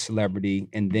to that celebrity,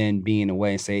 and then being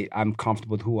away and say, I'm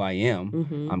comfortable with who I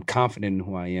am. I'm confident in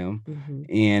who I am,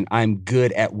 and I'm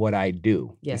good at what I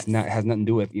do. Yes. It has nothing to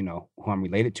do with who I'm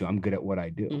related to. I'm good at what I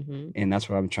do, and that's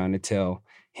what I'm trying to tell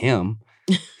him.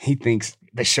 He thinks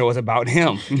the show is about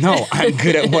him. No, I'm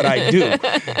good at what I do.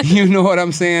 You know what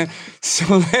I'm saying?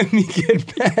 So let me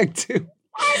get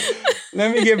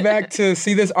back to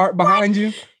see this art behind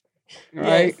you.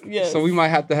 Right? Yes. So we might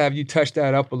have to have you touch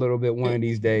that up a little bit one of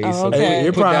these days. Oh, okay.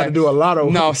 You probably have to do a lot of...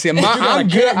 No, see, I'm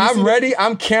good. I'm ready.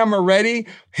 I'm camera ready.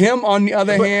 Him, on the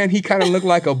other hand, he kind of looked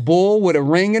like a bull with a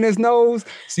ring in his nose.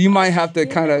 So you might have to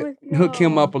kind of hook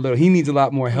him up a little. He needs a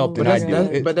lot more help than I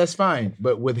do. But that's fine.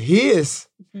 But with his,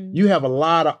 you have a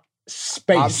lot of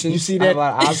space. Options. You see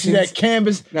that? You see that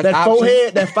canvas? That 4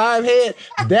 head, that 5 head?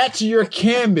 That's your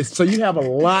canvas. So you have a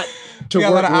lot to work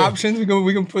with. A lot of options. We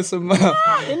can put some. We can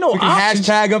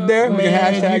hashtag up there. Man, we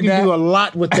can hashtag you can do a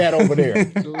lot with that over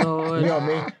there. Lord. You know what I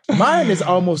mean? Mine is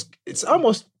almost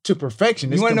to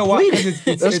perfection. You want to know why?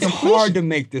 It's hard to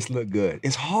make this look good.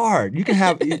 It's hard. You can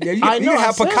have you can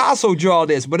have Picasso draw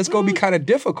this, but it's going to be kind of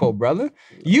difficult, brother.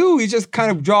 You just kind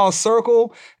of draw a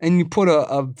circle and you put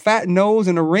a fat nose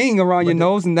and a ring around your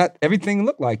nose, and that everything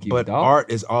look like you. But dog.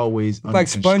 Art is always under like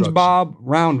SpongeBob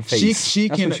round face. She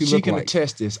can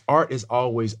attest this. Art is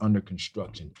always under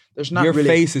construction. There's not your really,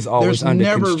 face is always under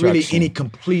construction. There's never really any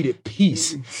completed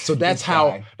piece. So that's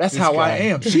how I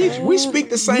am. We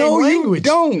speak the same language. You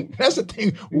don't. That's the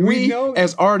thing. We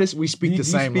as artists, we speak the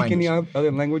same language. Do you speak any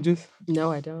other languages?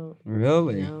 No, I don't.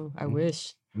 Really? No, I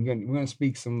wish. We're gonna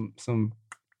speak some.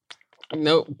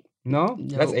 Nope. No?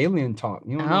 That's alien talk.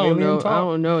 You don't know I don't alien know. talk? I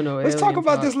don't know no Let's alien talk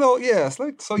about talk. this little,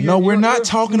 we're not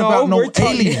talking about no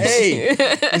aliens. Hey.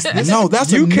 No,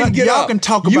 that's you y'all can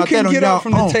talk about that on y'all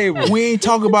from the table. We ain't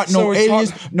talking about no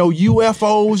aliens, no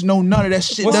UFOs, no none of that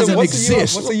shit doesn't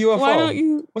exist. What's a UFO? Why don't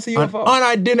you? What's a UFO? An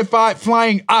unidentified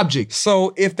flying object.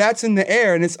 So if that's in the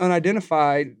air and it's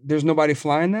unidentified, there's nobody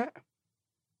flying that?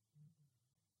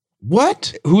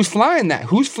 What? Who's flying that?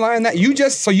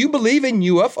 So you believe in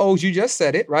UFOs? You just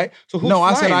said it, right? So who's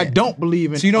flying I said I don't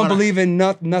believe in. So you don't believe in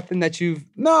nothing that you've.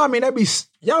 No, I mean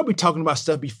y'all be talking about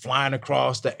stuff be flying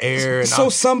across the air. And so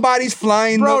somebody's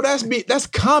flying, bro. That's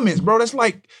comets, bro. That's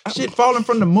like shit falling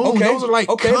from the moon. Okay. Those are like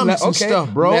comets and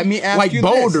stuff, bro. Let me ask like you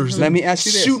boulders. Let me ask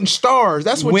you this: shooting stars.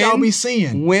 That's what y'all be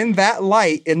seeing. When that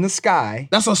light in the sky,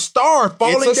 that's a star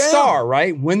falling down. It's a star,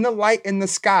 right? When the light in the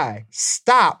sky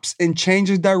stops and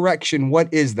changes direction,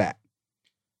 what is that?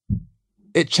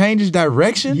 It changes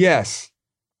direction? Yes.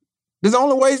 The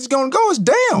only way it's going to go is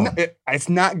down. No, it's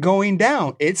not going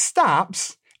down. It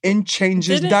stops and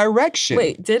changes direction.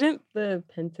 Wait, didn't the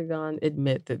Pentagon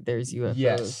admit that there's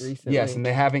UFOs recently? Yes, and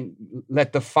they haven't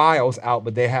let the files out,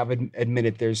 but they have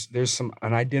admitted there's some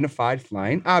unidentified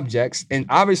flying objects. And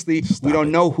obviously, we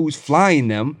don't know who's flying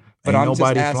them, But ain't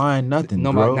nobody flying nothing,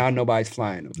 bro. Now nobody's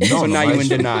flying them. So now you're in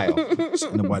denial.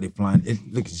 Nobody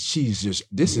flying. Look, she's just.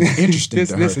 This is interesting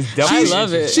to her. This is definitely. I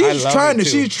love it.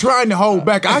 She's trying to hold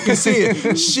back. I can see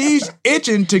it. She's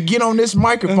itching to get on this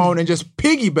microphone and just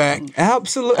piggyback.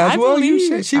 Absolutely. As well,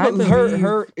 you should.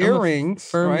 Her earrings,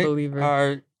 right,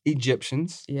 are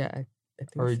Egyptians. Yeah, I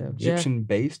think or so. Egyptian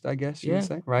based, I guess you would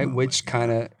say, right? Which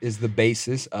kind of is the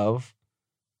basis of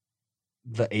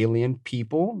the alien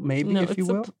people, maybe, if you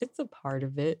will. It's a part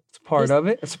of it. It's a part of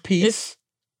it. It's a piece.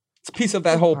 It's a piece of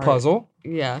that whole puzzle.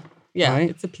 Yeah. Yeah, right?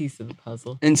 It's a piece of the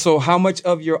puzzle. And so how much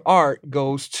of your art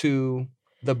goes to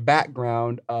the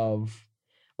background of...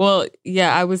 Well,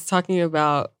 yeah, I was talking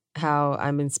about how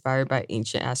I'm inspired by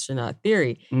ancient astronaut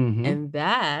theory. Mm-hmm. And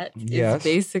that is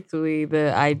basically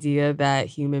the idea that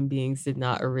human beings did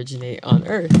not originate on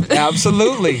Earth.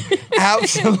 Absolutely.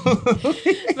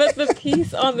 Absolutely. But the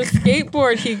piece on the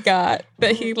skateboard he got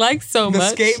that he likes so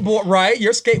much. The skateboard, right?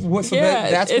 Your skateboard. So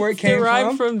that's where it came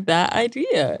derived from that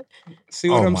idea. See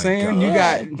what I'm saying? God. You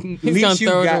got... He's going to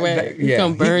throw it away. He's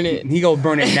going to burn it. He going to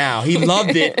burn it now. He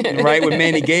loved it, right, when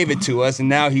Manny gave it to us, and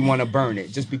now he want to burn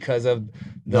it just because of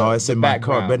it's in my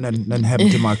car. But nothing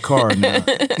happened to my car now.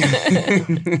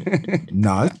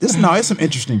 It's some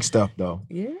interesting stuff, though.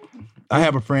 Yeah. I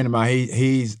have a friend of mine.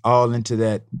 He's all into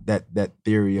that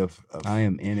theory of I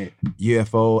am in it.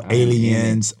 UFO,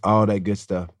 aliens, all that good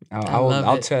stuff.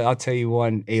 I'll tell you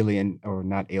one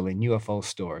UFO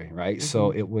story, right? Mm-hmm.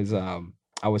 So it was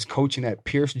I was coaching at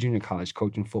Pierce Junior College,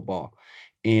 coaching football.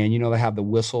 And, they have the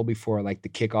whistle before, like, the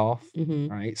kickoff,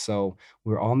 right? So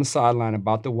we're on the sideline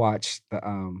about to watch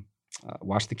the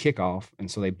kickoff. And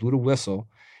so they blew the whistle.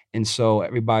 And so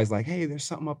everybody's like, hey, there's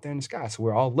something up there in the sky. So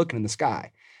we're all looking in the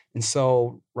sky. And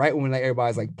so right when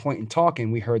everybody's, like, pointing,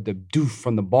 talking, we heard the doof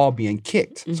from the ball being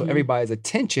kicked. Mm-hmm. So everybody's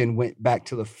attention went back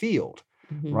to the field,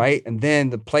 right? And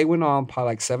then the play went on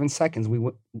probably like 7 seconds. We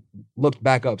looked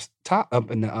back up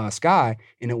in the sky,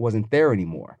 and it wasn't there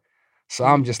anymore. So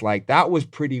I'm just like, that was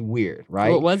pretty weird,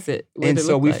 right? What was it? And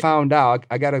so we found out,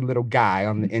 I got a little guy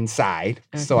on the inside.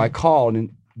 Okay. So I called,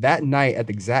 and that night at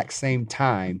the exact same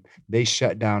time, they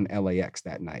shut down LAX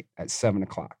that night at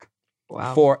 7:00.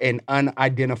 Wow. For an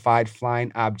unidentified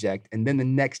flying object. And then the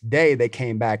next day they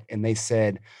came back and they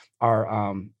said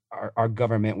our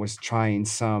government was trying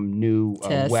some new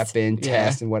weapon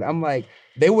test and what. I'm like,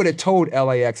 they would have told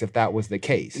LAX if that was the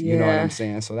case. You know what I'm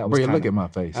saying? So that was look at my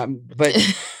face. But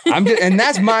I'm just, and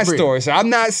that's my story. So I'm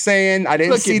not saying I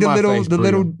didn't see the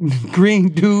little green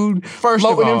dude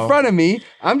floating in front of me.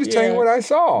 I'm just telling you what I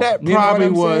saw. That probably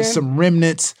was some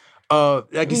remnants.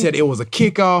 Like you said, it was a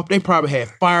kickoff. They probably had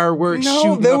fireworks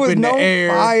shooting up in the air.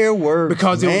 Fireworks,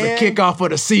 because it was a kickoff of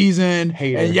the season,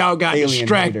 and y'all got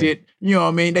distracted. Hater. You know what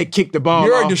I mean? They kicked the ball off.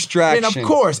 You're a distraction. And of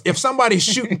course, if somebody's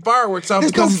shooting fireworks off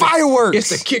because fireworks. It's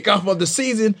the kickoff of the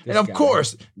season, and of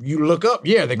course, you look up,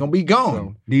 they're gonna be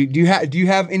gone. So, do you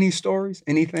have any stories?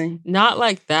 Anything? Not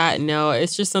like that. No,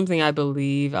 it's just something I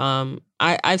believe.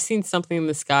 I've seen something in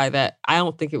the sky that I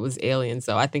don't think it was aliens,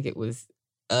 though. I think it was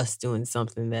us doing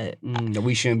something that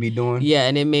we shouldn't be doing. Yeah,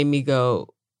 and it made me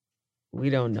go, we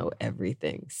don't know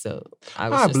everything. So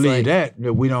I believe that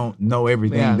we don't know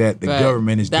everything that the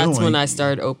government is doing. That's when I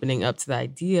started opening up to the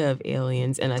idea of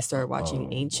aliens, and I started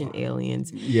watching Ancient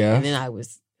Aliens. Yeah. And then I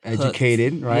was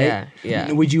educated, right? Yeah,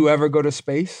 yeah. Would you ever go to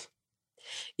space?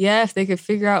 Yeah, if they could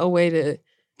figure out a way to...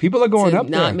 People are going up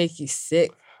there. Not make you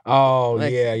sick. Oh,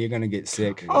 you're going to get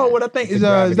sick. Oh, what I think is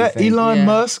that thing. Elon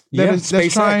Musk that's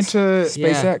trying to...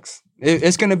 SpaceX.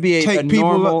 It's going to be a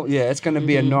normal... it's going to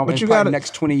be a normal... But you got the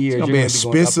next 20 years, it's going to be an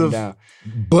expensive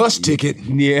bus ticket.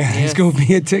 Yeah, it's going to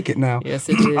be a ticket now. Yes,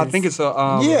 it is. I think it's a...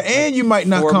 and you might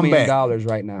not come back. $4 million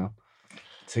right now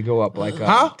to go up.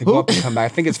 To go up and come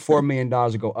back. I think it's $4 million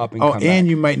to go up and come back. Oh, and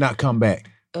you might not come back.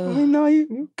 No,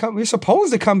 you're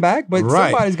supposed to come back, but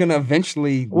somebody's going to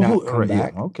eventually not come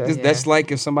back. Okay. That's like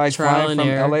if somebody's flying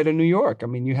from LA to New York. I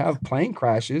mean, you have plane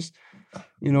crashes.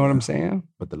 You know what I'm saying?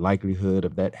 But the likelihood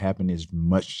of that happening is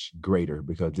much greater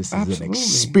because this is an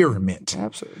experiment.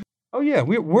 Absolutely. Oh, yeah.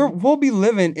 We'll be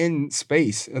living in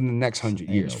space in the next 100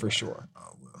 years for sure.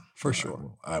 For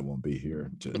sure. I won't be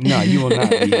here. No, you will not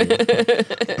be here.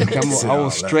 I will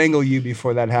strangle you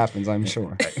before that happens, I'm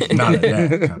sure. None of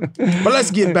that. But let's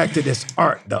get back to this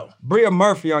art, though. Bria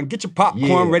Murphy on Get Your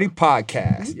Popcorn Ready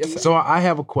podcast. Yes, sir. So I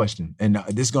have a question, and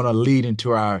this is going to lead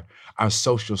into our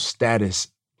social status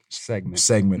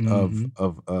segment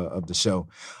of the show.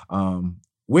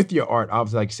 With your art,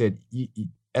 obviously, like you said, you,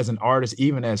 as an artist,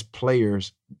 even as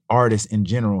players, artists in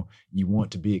general, you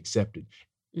want to be accepted.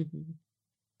 Mm-hmm.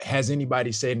 Has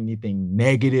anybody said anything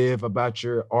negative about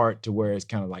your art to where it's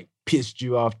kind of like pissed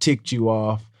you off, ticked you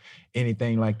off?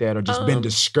 anything like that, or just been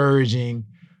discouraging?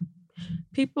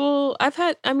 People, I've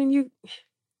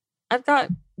got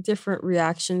different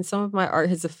reactions. Some of my art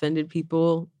has offended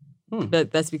people,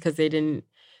 but that's because they didn't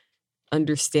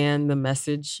understand the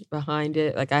message behind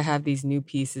it. Like I have these new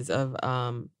pieces of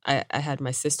I had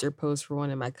my sister pose for one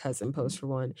and my cousin pose for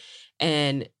one,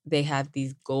 and they have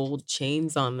these gold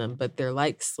chains on them, but they're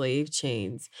like slave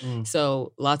chains.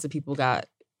 So lots of people got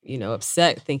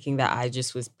upset thinking that I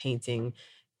just was painting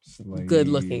good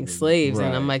looking slaves,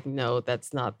 and I'm like, no,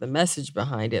 that's not the message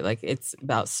behind it. Like it's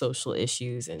about social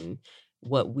issues and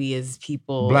what we as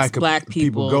people, black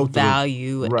people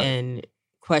value and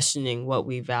questioning what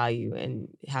we value and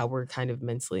how we're kind of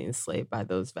mentally enslaved by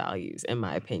those values, in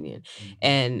my opinion.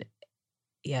 And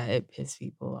yeah, it pissed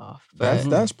people off. But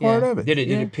that's part of it. Did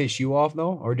it piss you off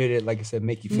though? Or did it, like I said,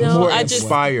 make you feel more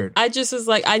inspired? I just was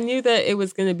like, I knew that it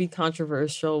was going to be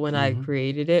controversial when I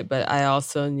created it, but I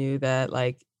also knew that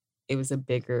like it was a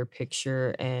bigger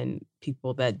picture, and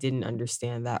people that didn't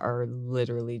understand that are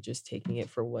literally just taking it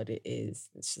for what it is.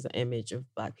 It's just an image of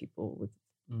Black people with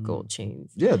gold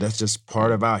chains. Yeah, that's just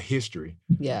part of our history.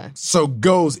 Yeah. So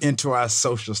goes into our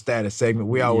social status segment.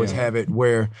 We always have it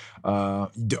where are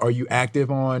you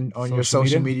active on your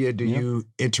social media? Do you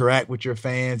interact with your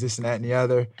fans, this and that and the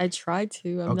other? I try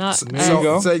to. I'm not.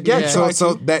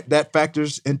 So that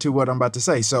factors into what I'm about to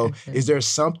say. So is there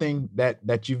something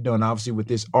that you've done, obviously with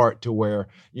this art, to where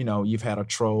you've had a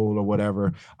troll or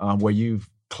whatever, where you've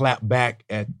clapped back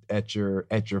at your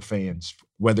fans,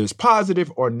 whether it's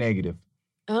positive or negative?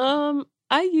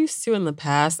 I used to in the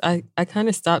past. I kind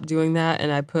of stopped doing that,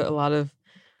 and I put a lot of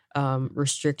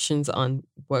restrictions on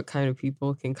what kind of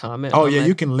people can comment. Oh yeah,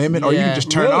 you can limit, or you can just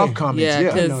turn off comments.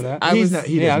 Yeah, I know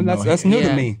that. That's new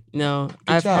to me. No,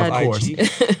 of course.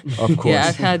 Yeah,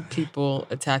 I've had people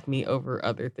attack me over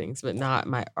other things, but not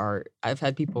my art. I've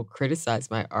had people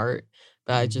criticize my art,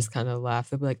 but I just kind of laugh.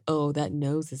 They'll be like, "Oh, that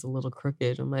nose is a little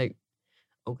crooked." I'm like,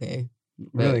 "Okay."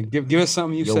 Really? Give us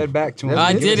something you said back to him.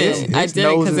 I did it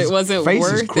because it wasn't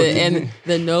worth it, and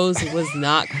the nose was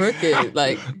not crooked.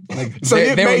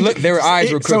 So their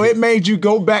eyes were crooked. So it made you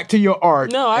go back to your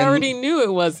art. No, I already knew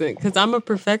it wasn't, because I'm a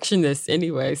perfectionist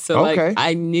anyway. So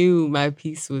I knew my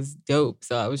piece was dope.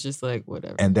 So I was just like,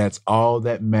 whatever. And that's all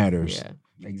that matters. Yeah.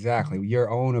 Exactly. Your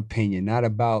own opinion, not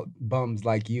about bums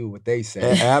like you, what they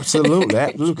say. Absolutely.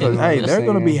 Because, hey, there are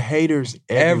going to be haters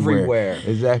everywhere.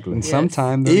 Exactly. And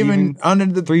sometimes even under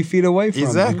the 3 feet away from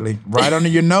you. Right under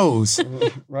your nose.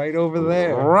 Right over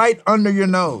there. Right under your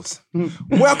nose.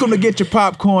 Welcome to Get Your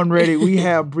Popcorn Ready. We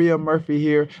have Bria Murphy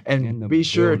here. And be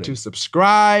sure to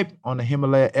subscribe on the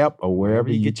Himalaya app or wherever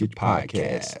you get your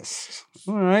podcasts.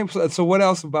 All right. So what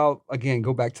else about, again,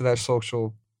 go back to that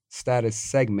social status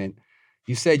segment.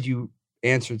 You said you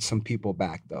answered some people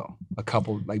back though, a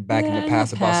couple like back in the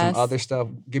past about some other stuff.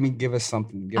 Give us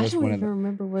something. I don't even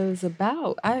remember what it was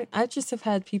about. I just have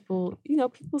had people,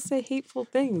 people say hateful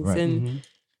things, and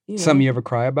some you ever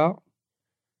cry about?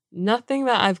 Nothing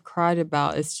that I've cried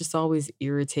about. It's just always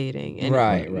irritating,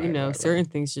 and certain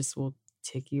things just will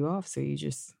tick you off, so you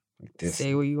just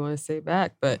say what you want to say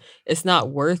back, but it's not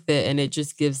worth it, and it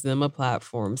just gives them a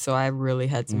platform. So I really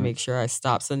had to make sure I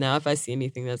stopped. So now if I see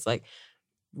anything that's like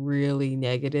really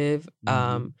negative,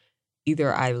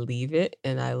 either I leave it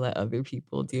and I let other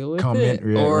people deal with it,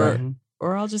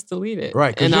 or I'll just delete it.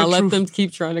 Right. And I'll let them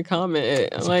keep trying to comment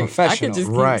it. I'm like, I could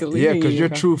just keep deleting it. Yeah, because your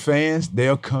true fans,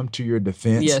 they'll come to your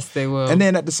defense. Yes, they will. And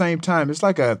then at the same time, it's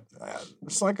like a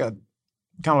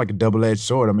kind of like a double-edged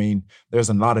sword. I mean, there's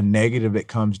a lot of negative that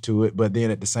comes to it, but then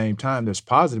at the same time, there's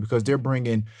positive because they're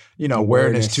bringing,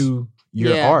 awareness to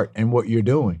your art and what you're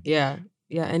doing. Yeah.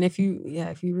 Yeah. And if you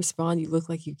respond, you look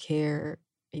like you care,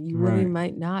 and you really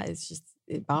might not. It's just,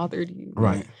 it bothered you.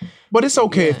 Right. But it's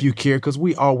okay if you care, because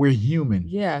we're human.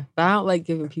 Yeah. But I don't like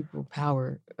giving people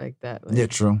power like that. Yeah,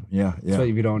 true. Yeah. So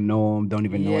if you don't know them, don't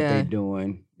even know what they're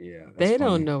doing. Yeah. They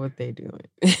don't know what they're doing.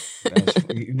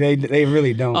 They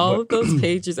really don't. All of those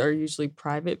pages are usually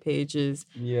private pages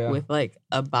with like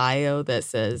a bio that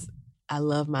says, I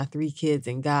love my 3 kids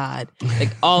and God.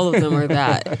 Like all of them are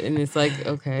that. And it's like,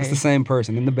 okay. It's the same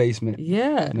person in the basement.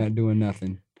 Yeah. Not doing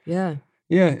nothing. Yeah.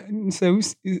 Yeah. So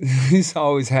he's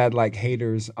always had like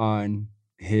haters on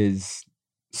his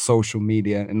social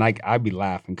media. And like, I'd be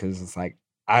laughing because it's like,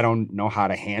 I don't know how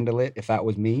to handle it if that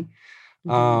was me.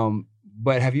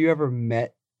 But have you ever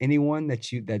met anyone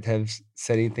that has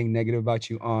said anything negative about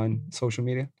you on social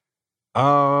media?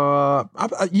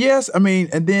 Yes. I mean,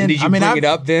 and then did you bring it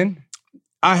up then?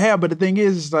 I have, but the thing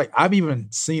is like I've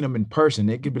even seen them in person.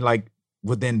 It could be like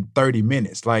within 30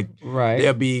 minutes. Like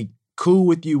they'll be cool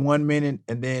with you 1 minute,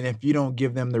 and then if you don't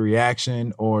give them the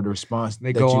reaction or the response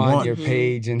they that go you on want, your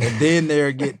page and then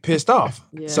they get pissed off.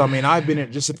 Yeah. So I mean, I've been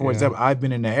in, just for example, I've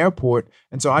been in the airport,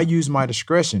 and so I use my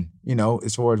discretion,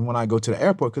 as far as when I go to the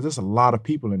airport, because there's a lot of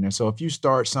people in there. So if you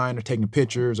start signing or taking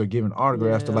pictures or giving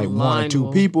autographs to like one or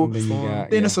two people,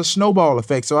 then it's a snowball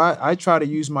effect. So I try to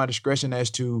use my discretion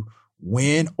as to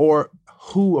when or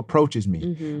who approaches me.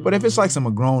 Mm-hmm. But if it's like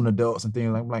some grown adults and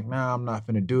things, I'm like, nah, I'm not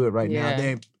finna do it right now.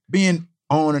 Then being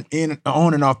on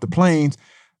and off the planes,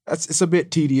 it's a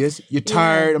bit tedious. You're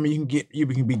tired. I mean, you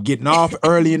can be getting off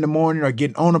early in the morning or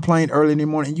getting on a plane early in the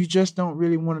morning, and you just don't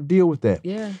really want to deal with that.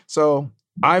 Yeah. So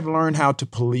I've learned how to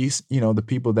police, the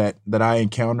people that I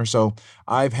encounter. So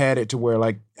I've had it to where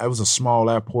like I was a small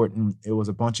airport and it was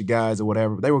a bunch of guys or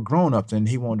whatever. They were grown-ups and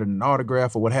he wanted an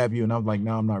autograph or what have you. And I was like,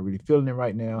 no, I'm not really feeling it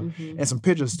right now. Mm-hmm. And some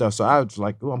pictures and stuff. So I was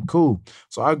like, oh, I'm cool.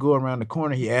 So I go around the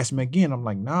corner. He asked me again. I'm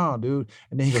like, nah, dude.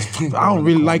 And then he goes, I don't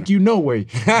really like you no way.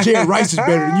 Jerry Rice is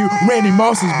better than you. Randy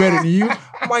Moss is better than you.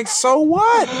 I'm like, so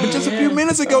what? But just a few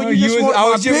minutes ago, you just wanted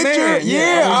my picture. Man.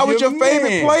 Yeah, I was your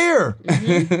favorite player.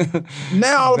 Mm-hmm.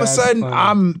 Now all of a sudden,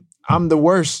 funny. I'm the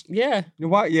worst. Yeah.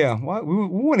 Why? Yeah. Why? We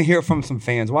want to hear from some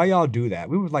fans. Why y'all do that?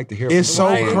 We would like to hear. It's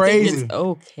from so crazy. It's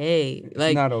okay.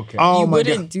 Like, it's not okay. Oh, you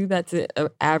wouldn't do that to an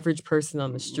average person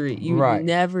on the street. You would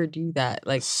never do that.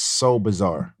 Like, so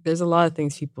bizarre. There's a lot of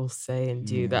things people say and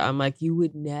do that I'm like, you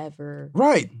would never.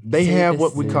 Right. They have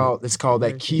what we call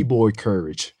that keyboard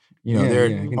courage.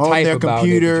 They're on their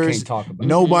computers.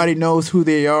 Nobody knows who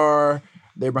they are.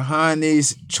 They're behind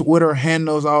these Twitter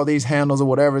handles, all these handles or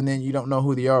whatever, and then you don't know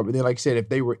who they are. But then, like I said, if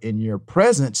they were in your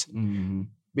presence,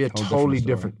 be a totally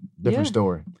different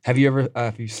story. Have you ever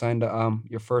have you signed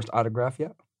your first autograph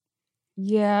yet?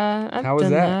 Yeah, I've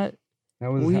done that.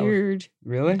 That was weird.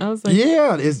 Really? I was like,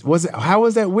 yeah. How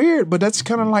was that weird? But that's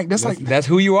kind of like that's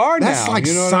who you are now. That's like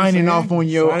signing off on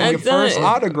your first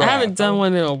autograph. I haven't done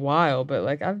one in a while, but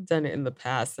like I've done it in the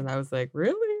past, and I was like,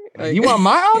 really? Like, you want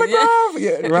my autograph?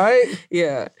 Yeah, right?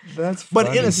 Yeah. That's funny.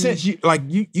 But in a sense, you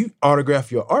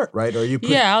autograph your art, right? Or you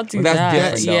put, I'll do that's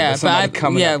that.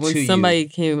 Different, yeah, but when somebody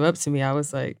came up to me, I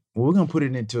was like, well, we're gonna put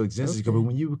it into existence. But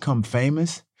when you become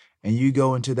famous and you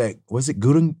go into that, was it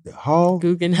Guggenheim?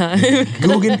 Guggenheim.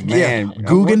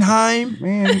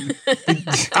 Man,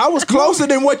 I was closer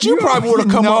than what you probably would have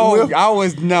come up with.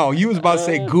 You was about to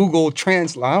say Google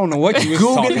Translate. I don't know what you was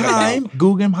talking about.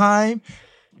 Guggenheim.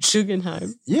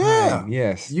 Yeah.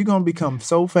 Yes. You're gonna become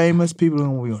so famous. People are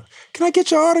gonna be, can I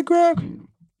get your autograph?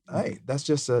 Hey, it's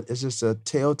just a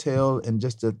telltale and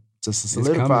just to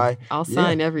solidify. I'll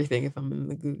sign everything if I'm in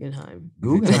the Guggenheim.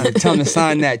 Tell them to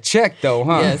sign that check though,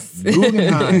 huh? Yes.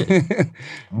 Guggenheim.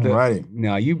 All right.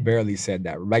 No, you barely said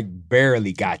that. Like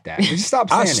barely got that. Just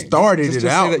stop saying it. I started it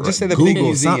out. Just say the Google big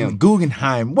museum.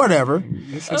 Guggenheim, whatever.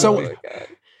 So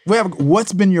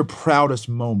what's been your proudest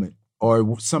moment?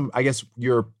 Or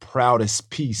your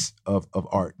proudest piece of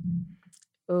art.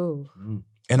 Oh.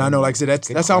 And I know, like I said,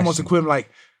 that's almost equivalent. Like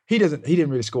he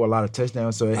didn't really score a lot of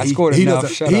touchdowns, so he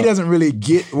doesn't really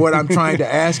get what I'm trying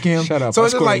to ask him. Shut up. So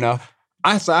it's just like enough.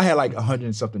 I had like 100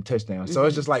 and something touchdowns. So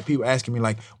it's just like people asking me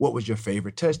like, what was your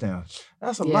favorite touchdown?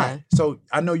 That's a lot. So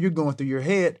I know you're going through your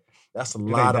head. That's a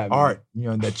lot of art,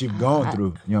 that you've gone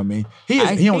through. You know what I mean?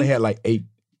 He only had like 8.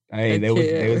 Hey,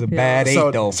 it was a bad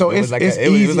 8 though. So it was like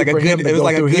a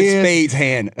good spades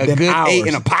hand, a good hours. 8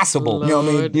 and a possible. Lord. You know what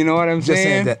I mean? You know what I'm just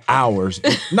saying that hours.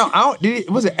 No,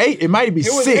 was it 8? It might be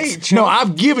 6. 8, no,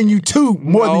 I've given you 2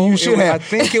 more than you should have. I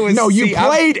think it was. No, you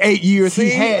played 8 years. He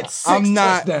had 6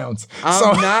 touchdowns.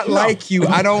 I'm not like you.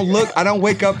 I don't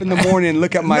wake up in the morning and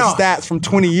look at my stats from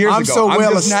 20 years ago. I'm so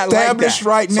well established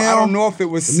right now. I don't know if it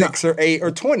was 6 or 8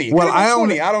 or 20. Well, I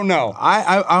don't know.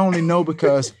 I only know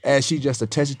because as she just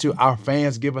attested to, our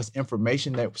fans give us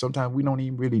information that sometimes we don't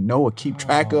even really know or keep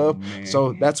track of. Man.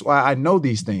 So that's why I know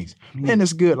these things. And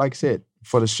it's good, like I said,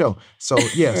 for the show. So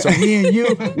yeah, so me and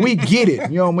you, we get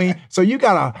it. You know what I mean? So you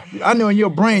I know in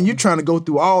your brain, you're trying to go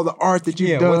through all the art that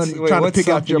you've done, trying to pick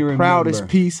out your proudest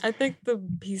piece. I think the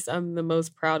piece I'm the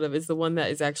most proud of is the one that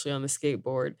is actually on the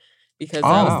skateboard, because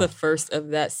that was the first of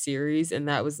that series, and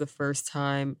that was the first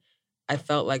time I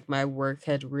felt like my work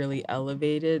had really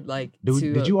elevated. Like,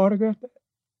 did you autograph that?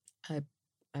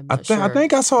 Sure. I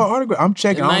think I saw an autograph. I'm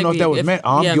checking. I don't know if that was meant.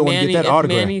 I'm going to get that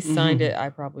autograph. If Manny signed it, I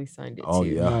probably signed it too. Oh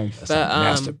yeah, nice. That's a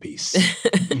masterpiece.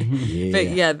 Yeah. But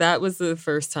yeah, that was the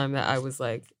first time that I was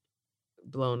like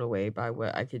blown away by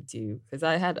what I could do, because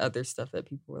I had other stuff that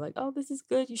people were like, "Oh, this is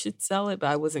good. You should sell it,"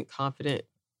 but I wasn't confident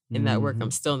in that work.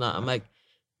 I'm still not. I'm like,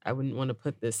 I wouldn't want to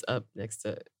put this up next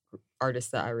to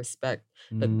artists that I respect.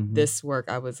 But this work,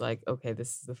 I was like, okay,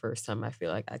 this is the first time I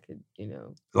feel like I could,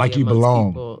 like you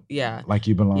belong. People. Yeah. Like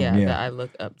you belong. Yeah. That I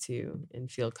look up to and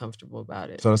feel comfortable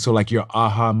about it. So like your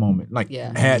aha moment. Like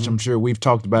Hatch, I'm sure we've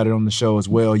talked about it on the show as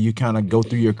well. You kind of go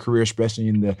through your career, especially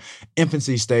in the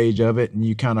infancy stage of it, and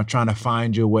you kind of trying to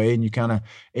find your way, and you kind of,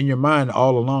 in your mind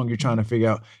all along, you're trying to figure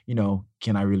out,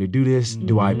 can I really do this?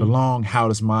 Do I belong? How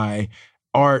does my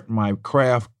art, my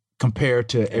craft compare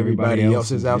to everybody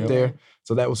else's out there?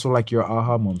 So that was sort of like your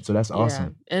aha moment. So that's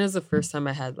awesome. And it was the first time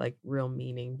I had like real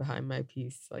meaning behind my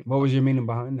piece. Like, what was your meaning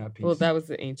behind that piece? Well, that was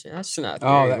the ancient astronaut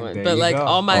one. But like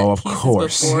all my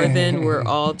pieces before then were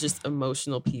all just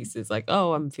emotional pieces. Like,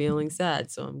 oh, I'm feeling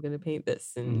sad, so I'm gonna paint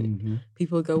this. And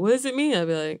people would go, "What does it mean?" I'd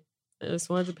be like, I just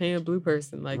wanted to paint a blue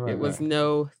person. Like it was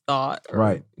no thought.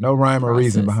 No rhyme or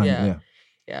reason behind it.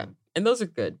 Yeah. And those are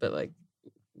good, but like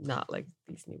not like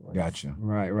these new ones. Gotcha.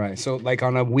 Right. So like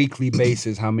on a weekly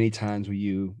basis, how many times will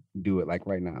you do it like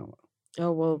right now?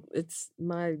 Oh, well, it's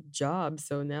my job.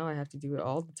 So now I have to do it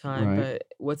all the time. But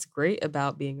what's great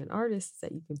about being an artist is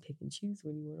that you can pick and choose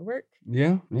when you want to work.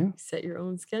 Yeah. Set your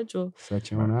own schedule.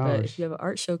 Set your own hours. But if you have an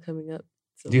art show coming up.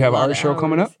 Do you have an art show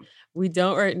coming up? We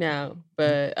don't right now,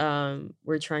 but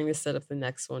we're trying to set up the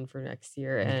next one for next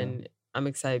year. Okay. And I'm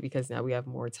excited because now we have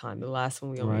more time. The last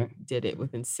one we only did it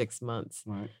within 6 months.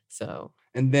 So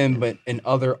but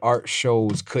other art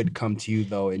shows could come to you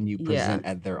though, and you present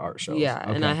at their art shows. Yeah,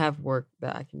 and I have work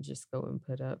that I can just go and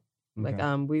put up. Okay.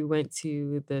 Like we went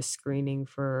to the screening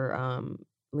for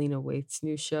Lena Waithe's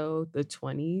new show, the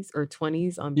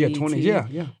 20s on BET. 20s,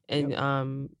 yeah.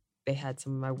 And they had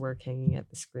some of my work hanging at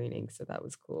the screening, so that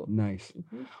was cool. Nice.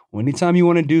 Well, anytime you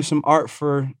want to do some art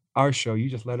for our show, you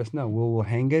just let us know. We'll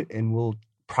hang it and we'll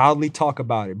proudly talk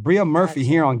about it. Bria Murphy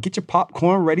here on Get Your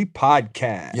Popcorn Ready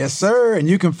podcast. Yes, sir. And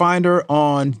you can find her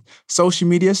on social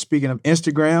media, speaking of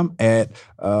Instagram, at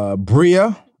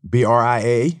Bria,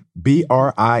 BRIA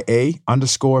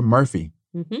 _Murphy.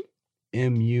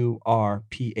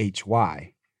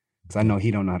 MURPHY. I know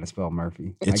he don't know how to spell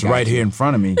Murphy. It's right here in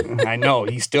front of me. I know.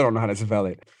 He still don't know how to spell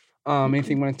it.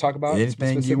 Anything you want to talk about?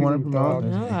 Anything you want to promote?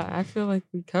 No, I feel like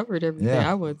we covered everything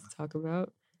I wanted to talk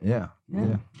about. Yeah.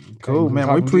 Cool,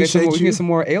 man. We appreciate you. We get some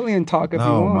more alien talk if you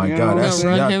want. Oh, my God. That's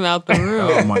run him out the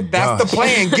room. Oh, my God. That's the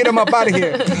plan. Get him up out of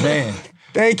here. Man.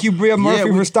 Thank you, Bria Murphy,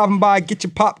 for stopping by. Get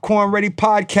Your Popcorn Ready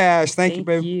podcast. Thank you,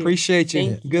 baby. Appreciate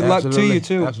you. Good luck to you,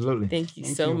 too. Absolutely. Thank you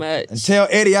so much. And tell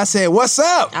Eddie I said, what's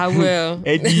up? I will.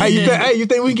 Hey, you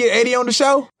think we can get Eddie on the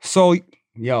show? So,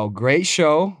 great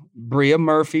show. Bria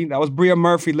Murphy. That was Bria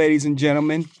Murphy, ladies and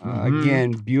gentlemen.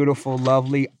 Again, beautiful,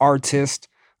 lovely artist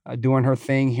doing her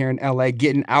thing here in LA,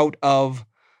 getting out of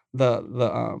the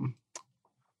what's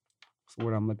the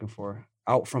word I'm looking for?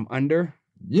 Out from under.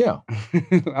 Yeah.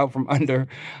 Out from under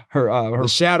her the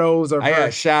shadows of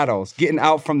her. Shadows. Getting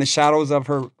out from the shadows of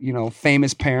her,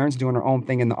 famous parents, doing her own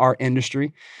thing in the art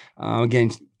industry.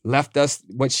 Again, left us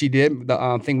what she did,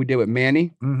 the thing we did with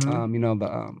Manny.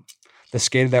 The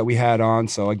skater that we had on.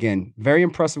 So again, very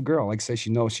impressive girl. Like I said, she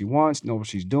knows what she wants, knows what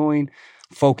she's doing,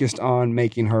 focused on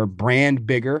making her brand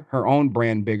bigger, her own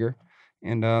brand bigger.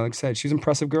 And like I said, she's an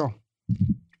impressive girl.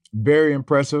 Very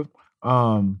impressive.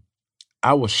 I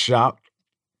was shocked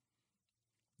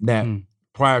that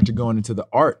prior to going into the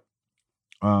art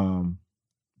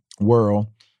world,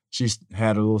 she's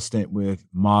had a little stint with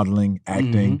modeling,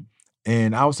 acting,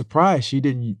 and I was surprised she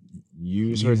didn't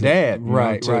use her dad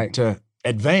to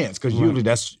advance, because usually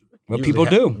that's what people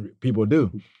do. People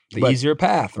do. The easier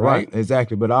path, right?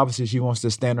 Exactly. But obviously she wants to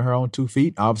stand on her own 2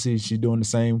 feet. Obviously she's doing the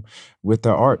same with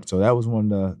her art. So that was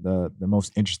one of the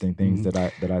most interesting things that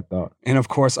I thought. And of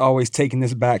course, always taking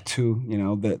this back to,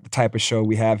 the type of show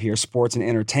we have here, sports and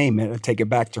entertainment. I take it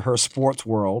back to her sports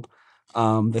world.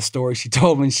 The story she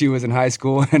told when she was in high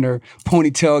school and her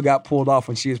ponytail got pulled off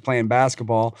when she was playing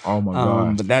basketball. Oh my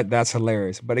gosh. But that's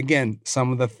hilarious. But again,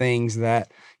 some of the things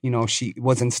that, she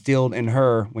was instilled in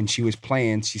her when she was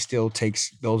playing, she still takes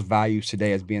those values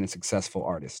today as being a successful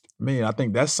artist. I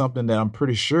think that's something that I'm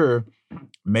pretty sure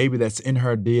maybe that's in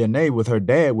her DNA with her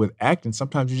dad with acting.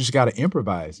 Sometimes you just got to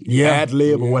improvise, ad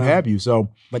lib or what have you. So,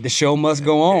 but the show must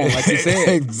go on, like you said.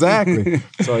 Exactly.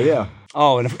 So yeah.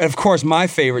 Oh, and of course, my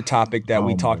favorite topic that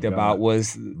we talked about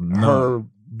was her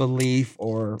belief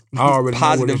or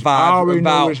positive vibe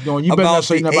about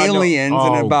the aliens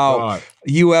and about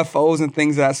UFOs and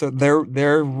things like that. So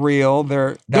they're real.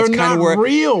 They're not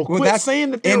real. Quit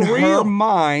saying that they're real. In her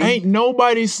mind, ain't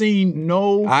nobody seen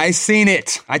no. I seen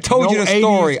it. I told you the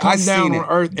story. I seen it. On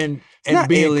Earth and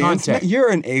be in contact.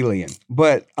 You're an alien,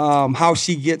 but how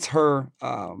she gets her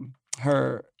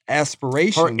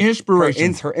aspiration. Her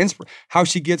inspiration. How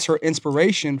she gets her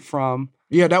inspiration from.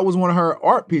 Yeah, that was one of her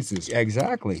art pieces.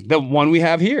 Exactly. The one we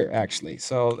have here, actually.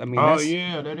 So, I mean, that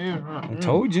is. I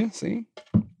told you, see?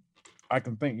 I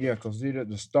can think, because see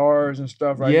the stars and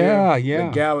stuff right here. Yeah.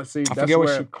 The galaxy. I forget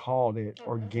what she called it.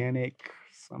 Organic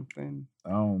something.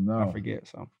 I don't know. I forget,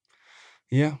 so.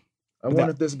 Yeah. I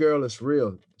wonder if this girl is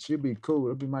real. She'd be cool.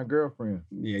 It'd be my girlfriend.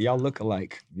 Yeah, y'all look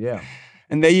alike. Yeah.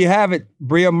 And there you have it.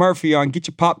 Bria Murphy on Get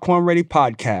Your Popcorn Ready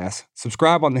podcast.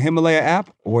 Subscribe on the Himalaya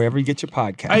app or wherever you get your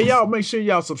podcast. Hey, y'all, make sure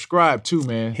y'all subscribe too,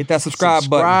 man. Hit that subscribe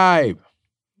button.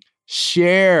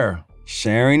 Share.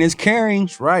 Sharing is caring.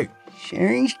 That's right.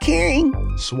 Sharing's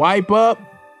caring. Swipe up,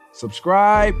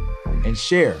 subscribe, and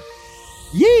share.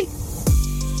 Yee!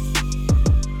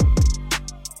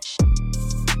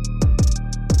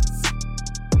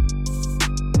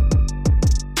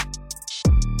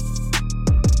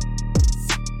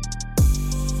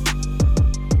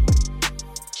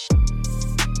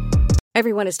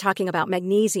 Everyone is talking about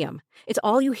magnesium. It's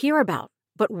all you hear about.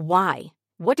 But why?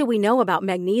 What do we know about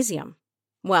magnesium?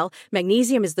 Well,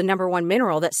 magnesium is the #1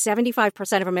 mineral that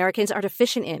 75% of Americans are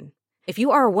deficient in. If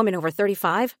you are a woman over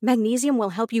 35, magnesium will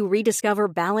help you rediscover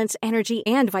balance, energy,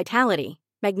 and vitality.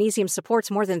 Magnesium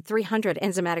supports more than 300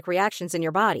 enzymatic reactions in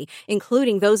your body,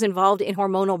 including those involved in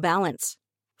hormonal balance.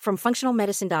 From functional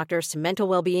medicine doctors to mental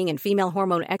well-being and female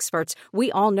hormone experts,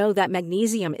 we all know that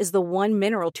magnesium is the one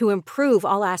mineral to improve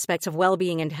all aspects of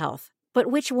well-being and health. But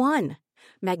which one?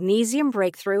 Magnesium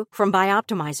Breakthrough from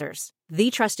Bioptimizers,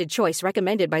 the trusted choice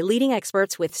recommended by leading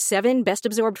experts with 7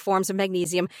 best-absorbed forms of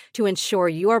magnesium to ensure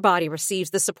your body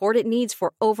receives the support it needs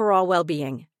for overall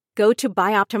well-being. Go to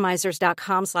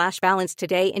bioptimizers.com/balance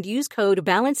today and use code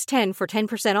BALANCE10 for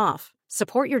 10% off.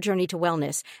 Support your journey to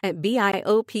wellness at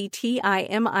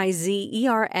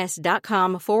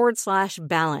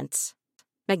bioptimizers.com/balance.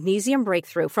 Magnesium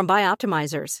Breakthrough from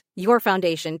Bioptimizers, your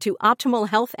foundation to optimal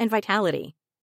health and vitality.